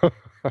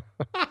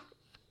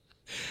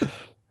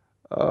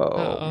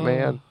 Oh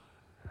man.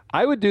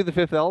 I would do The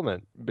Fifth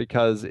Element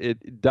because it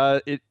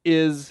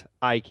is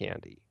eye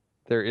candy.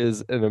 There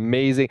is an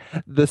amazing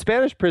The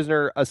Spanish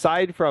Prisoner,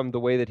 aside from the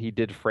way that he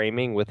did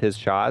framing with his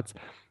shots,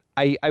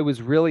 I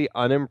was really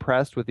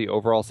unimpressed with the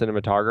overall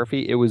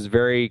cinematography. It was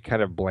very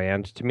kind of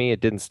bland to me. It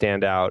didn't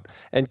stand out.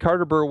 And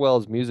Carter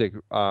Burwell's music,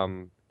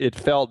 it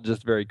felt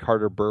just very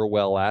Carter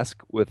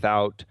Burwell-esque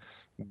without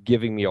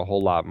giving me a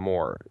whole lot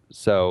more.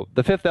 So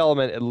The Fifth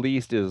Element at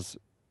least is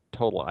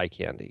total eye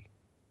candy.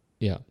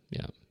 Yeah.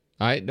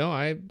 I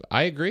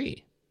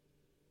agree.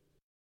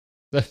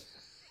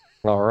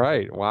 All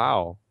right.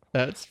 Wow.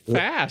 That's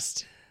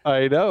fast.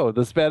 I know.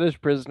 The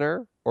Spanish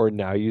Prisoner or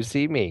Now You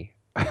See Me?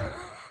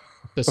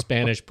 The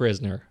Spanish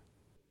Prisoner.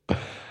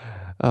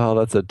 Oh,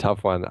 that's a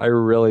tough one. I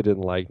really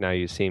didn't like Now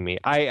You See Me.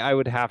 I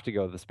would have to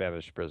go The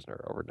Spanish Prisoner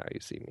over Now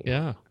You See Me.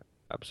 Yeah.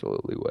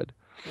 Absolutely would.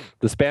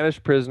 The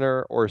Spanish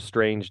Prisoner or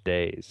Strange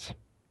Days?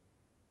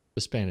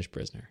 The Spanish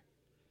Prisoner.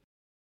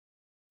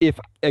 If,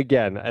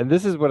 again, and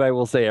this is what I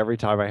will say every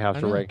time I have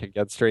to rank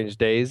against Strange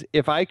Days,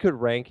 if I could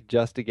rank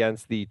just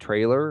against the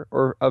trailer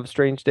of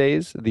Strange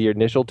Days, the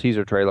initial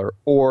teaser trailer,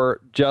 or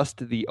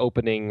just the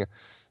opening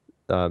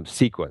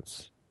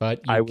sequence,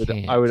 but I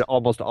would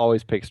almost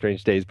always pick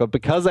Strange Days. But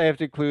because I have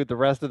to include the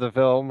rest of the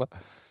film,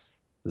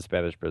 The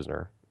Spanish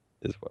Prisoner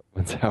is what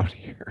wins out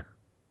here.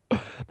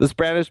 The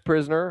Spanish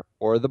Prisoner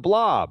or The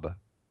Blob?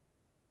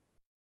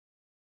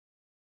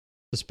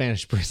 The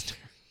Spanish Prisoner.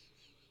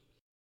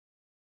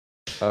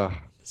 The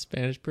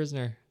Spanish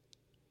Prisoner.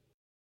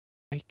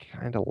 I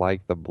kind of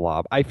like The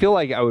Blob. I feel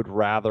like I would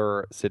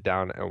rather sit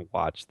down and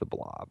watch The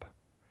Blob.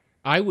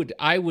 I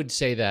would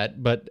say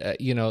that, but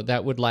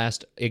that would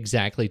last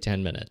exactly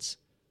 10 minutes.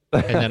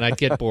 And then I'd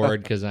get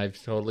bored because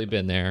I've totally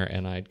been there,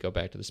 and I'd go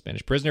back to The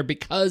Spanish Prisoner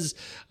because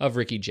of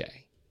Ricky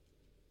Jay.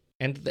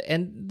 And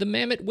the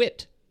Mamet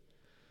wit.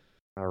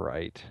 All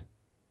right.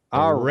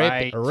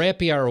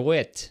 Rapier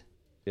wit.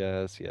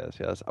 Yes.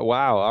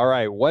 Wow. All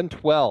right.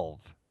 112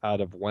 out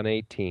of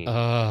 118.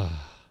 Oh,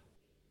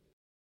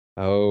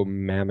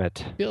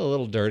 Mamet. I feel a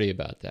little dirty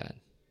about that.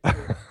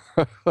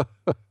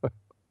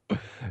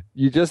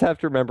 You just have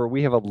to remember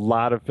we have a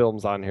lot of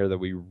films on here that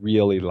we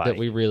really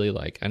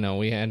like. I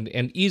know and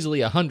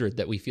easily 100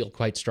 that we feel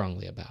quite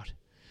strongly about.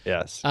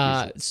 Yes.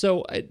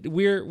 So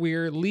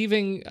we're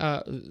leaving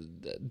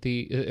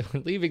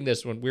leaving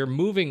this one. We're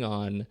moving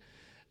on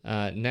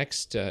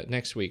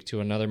next week to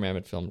another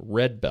Mamet film,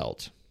 Red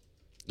Belt.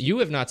 You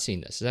have not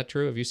seen this. Is that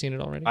true? Have you seen it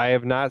already? I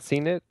have not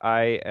seen it.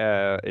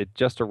 It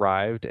just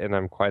arrived, and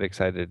I'm quite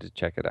excited to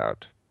check it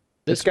out.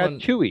 It's got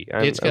Chewie.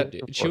 It's got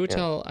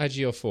Chiwetel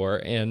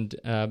Ejiofor, and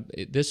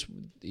this.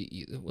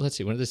 Let's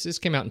see. When this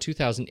came out in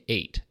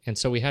 2008, and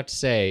so we have to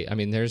say, I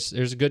mean, there's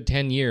a good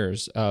 10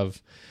 years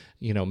of,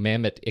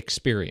 Mamet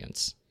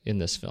experience in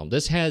this film.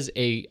 This has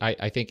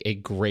I think a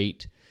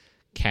great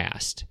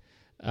cast.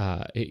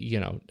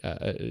 Chewie,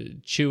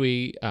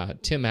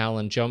 Tim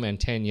Allen, Joe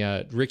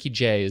Mantegna, Ricky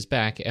Jay is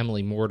back,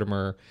 Emily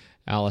Mortimer,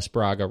 Alice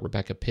Braga,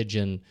 Rebecca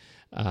Pidgeon,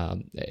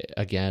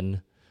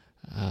 again.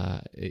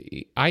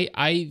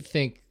 I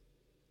think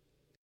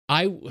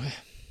I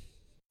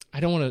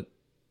don't want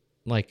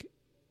to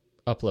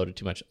upload it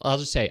too much. I'll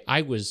just say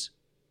I was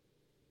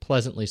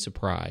pleasantly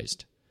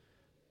surprised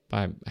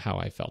by how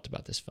I felt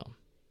about this film.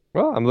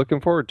 Well, I'm looking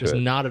forward to it. It's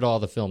not at all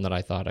the film that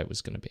I thought I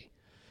was going to be.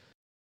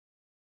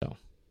 So,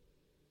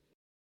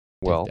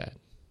 well,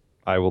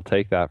 I will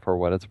take that for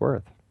what it's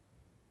worth.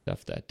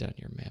 Stuff that down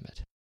your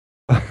Mamet.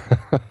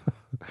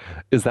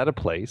 Is that a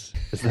place?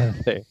 Is that a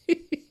thing?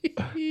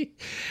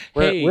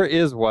 Where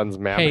is one's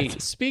Mamet? Hey,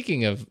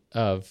 speaking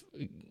of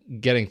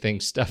getting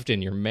things stuffed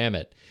in your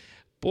Mamet,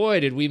 boy,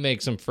 did we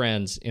make some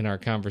friends in our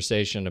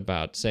conversation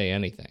about Say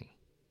Anything.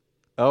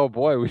 Oh,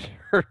 boy, we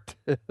sure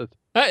did.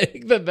 I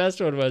think the best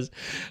one was,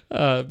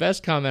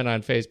 best comment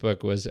on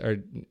Facebook was our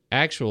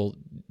actual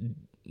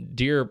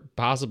dear,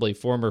 possibly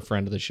former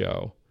friend of the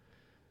show,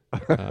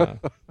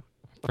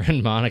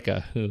 friend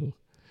Monica,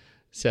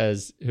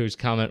 whose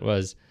comment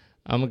was,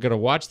 I'm going to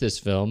watch this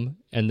film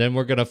and then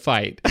we're going to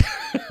fight.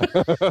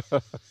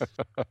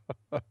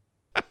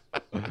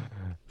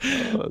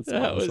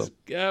 That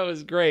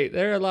was great.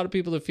 There are a lot of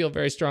people who feel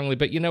very strongly,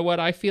 but you know what?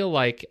 I feel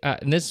like,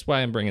 and this is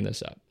why I'm bringing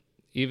this up,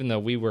 even though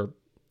we were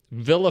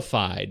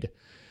vilified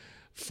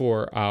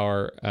for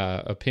our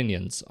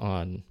opinions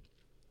on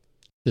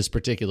this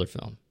particular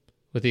film,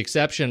 with the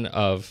exception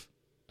of,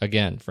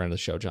 again, friend of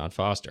the show, John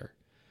Foster,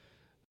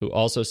 who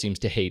also seems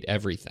to hate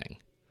everything.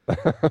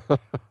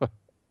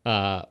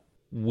 I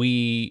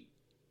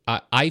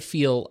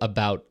feel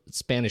about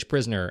Spanish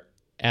Prisoner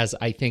as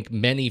I think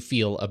many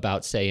feel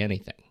about Say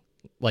Anything.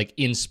 Like,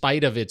 in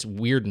spite of its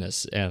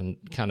weirdness and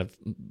kind of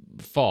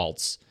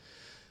faults,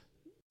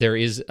 there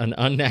is an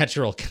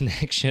unnatural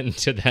connection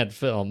to that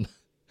film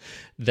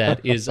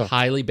that is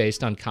highly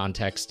based on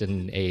context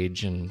and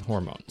age and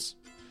hormones.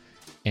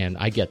 And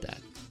I get that.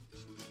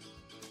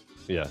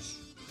 Yes.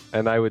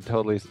 And I would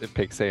totally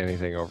pick Say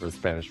Anything over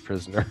Spanish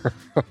Prisoner.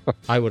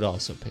 I would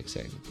also pick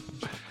Say Anything.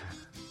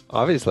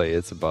 Obviously,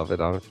 it's above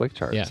it on a flick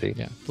chart. Yeah, see?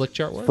 yeah. Flick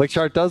chart works. Flick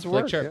chart does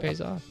work. Flick chart pays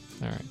off.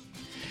 All right.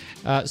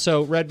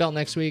 So Red Belt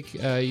next week.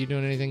 You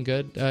doing anything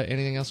good?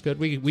 Anything else good?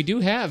 We do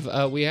have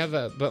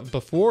but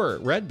before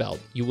Red Belt,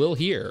 you will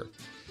hear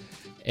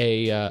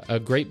a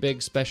great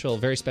big special,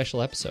 very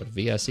special episode of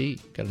VSE.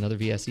 Got another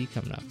VSE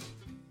coming up.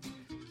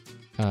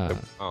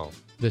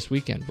 This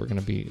weekend we're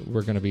gonna be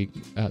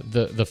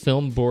the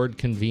film board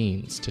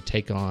convenes to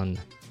take on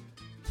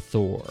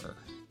Thor,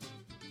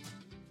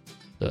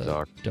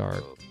 the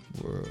Dark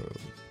World.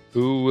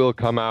 Who will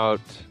come out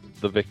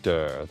the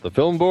victor, the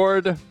film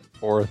board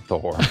or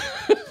Thor?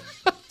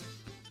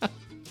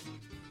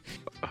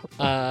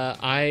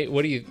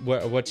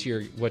 What's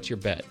your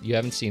bet? You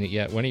haven't seen it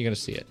yet. When are you going to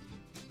see it?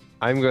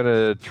 I'm going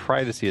to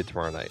try to see it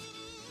tomorrow night.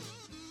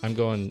 I'm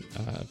going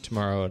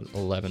tomorrow at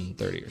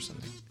 11:30 or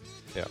something.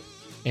 Yeah.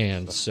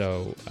 And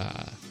so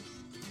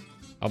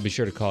I'll be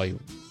sure to call you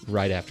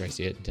right after I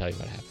see it and tell you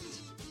what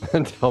happens.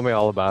 And tell me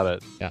all about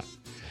it. Yeah.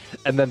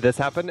 And then this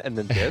happened, and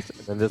then this,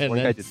 and then this and one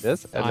then guy did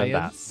this, and then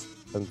that,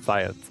 and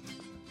science.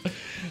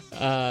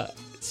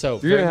 So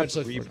you're very gonna much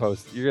have to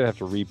repost. You're gonna have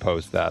to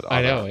repost that. On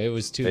I know it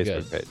was too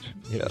Facebook good. Page.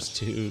 It was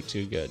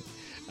too good.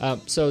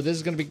 So this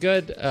is gonna be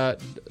good.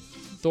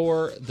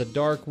 Thor: The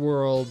Dark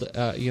World.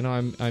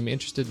 I'm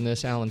interested in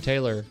this. Alan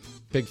Taylor,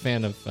 big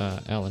fan of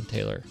Alan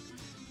Taylor.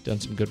 Done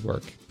some good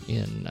work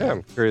in.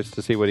 I'm curious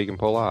to see what he can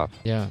pull off.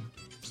 Yeah.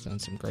 Done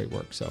some great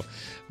work, so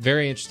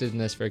very interested in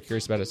this, very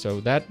curious about it.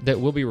 So that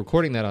we'll be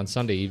recording that on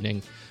Sunday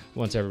evening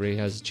once everybody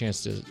has a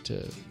chance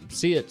to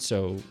see it.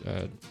 So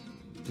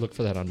look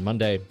for that on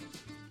Monday.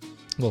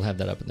 We'll have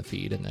that up in the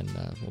feed, and then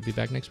we'll be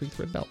back next week with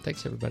Red Belt.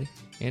 Thanks, everybody.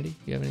 Andy,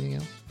 you have anything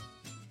else?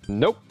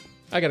 Nope.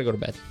 I gotta go to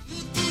bed.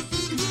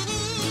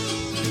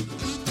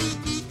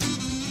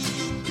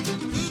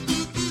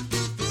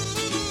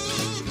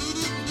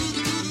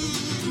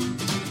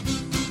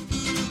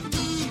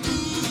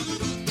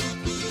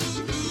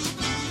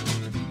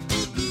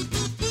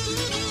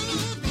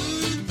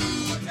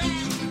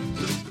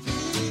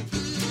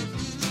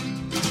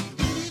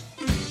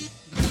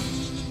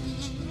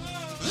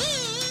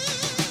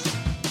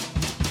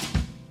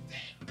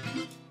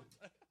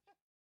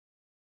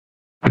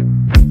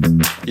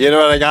 You know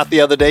what I got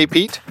the other day,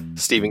 Pete?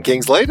 Stephen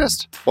King's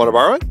latest. Want to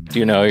borrow it? Do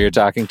you know who you're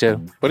talking to?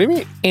 What do you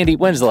mean? Andy,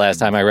 when's the last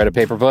time I read a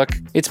paper book?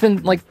 It's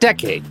been like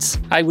decades.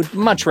 I would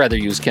much rather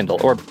use Kindle,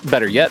 or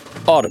better yet,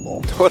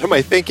 Audible. What am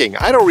I thinking?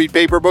 I don't read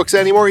paper books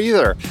anymore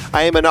either.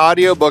 I am an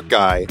audiobook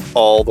guy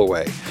all the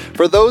way.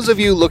 For those of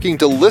you looking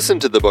to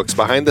listen to the books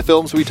behind the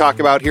films we talk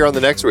about here on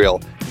The Next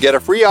Reel, get a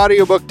free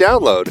audiobook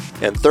download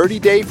and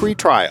 30-day free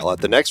trial at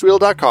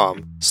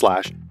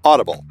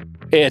thenextreel.com/audible.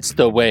 It's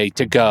the way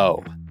to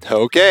go.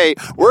 Okay,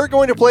 we're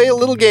going to play a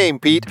little game,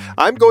 Pete.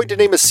 I'm going to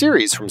name a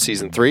series from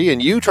Season 3,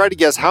 and you try to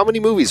guess how many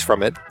movies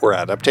from it were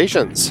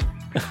adaptations.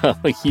 Oh,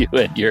 you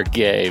and your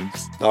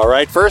games. All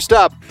right, first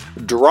up,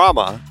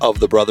 drama of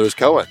the Brothers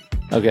Coen.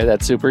 Okay,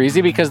 that's super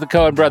easy because the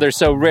Coen brothers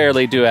so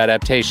rarely do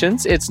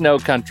adaptations. It's No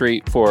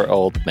Country for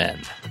Old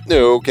Men.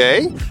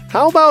 Okay,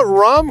 how about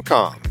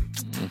rom-com?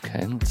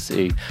 Okay, let's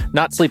see.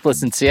 Not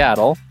Sleepless in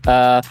Seattle.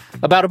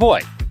 About a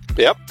Boy.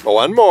 Yep,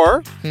 one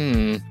more.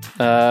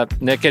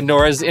 Nick and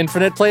Nora's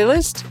Infinite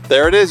Playlist?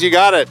 There it is, you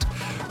got it.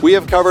 We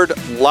have covered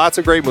lots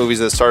of great movies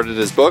that started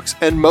as books,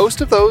 and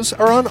most of those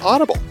are on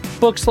Audible.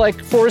 Books like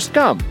Forrest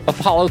Gump,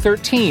 Apollo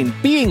 13,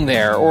 Being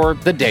There, or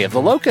The Day of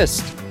the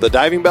Locust. The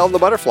Diving Bell and the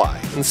Butterfly,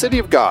 and City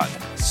of God.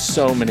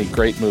 So many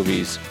great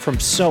movies from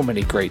so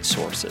many great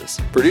sources.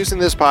 Producing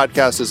this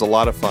podcast is a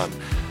lot of fun,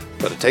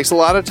 but it takes a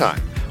lot of time.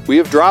 We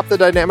have dropped the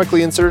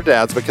dynamically inserted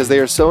ads because they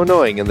are so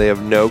annoying and they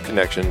have no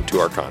connection to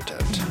our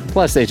content.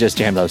 Plus, they just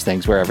jam those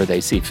things wherever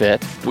they see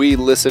fit. We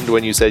listened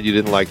when you said you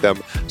didn't like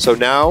them, so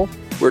now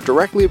we're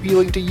directly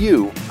appealing to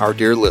you, our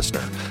dear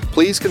listener.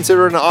 Please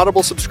consider an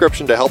Audible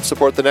subscription to help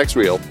support The Next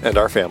Reel and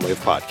our family of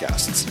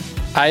podcasts.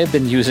 I have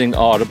been using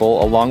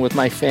Audible along with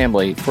my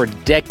family for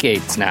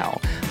decades now.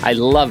 I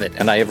love it,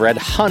 and I have read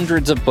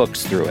hundreds of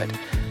books through it.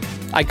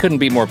 I couldn't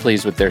be more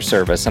pleased with their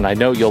service, and I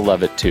know you'll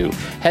love it too.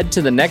 Head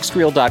to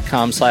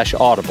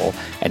thenextreel.com/audible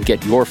and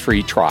get your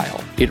free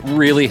trial. It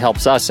really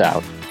helps us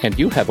out, and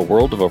you have a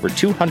world of over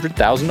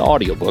 200,000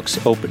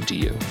 audiobooks open to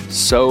you.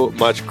 So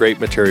much great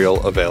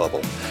material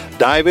available.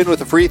 Dive in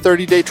with a free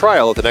 30-day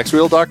trial at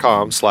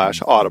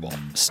thenextreel.com/audible.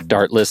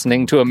 Start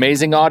listening to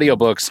amazing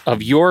audiobooks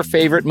of your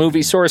favorite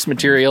movie source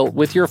material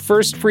with your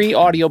first free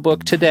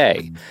audiobook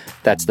today.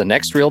 That's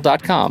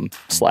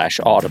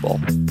thenextreel.com/audible.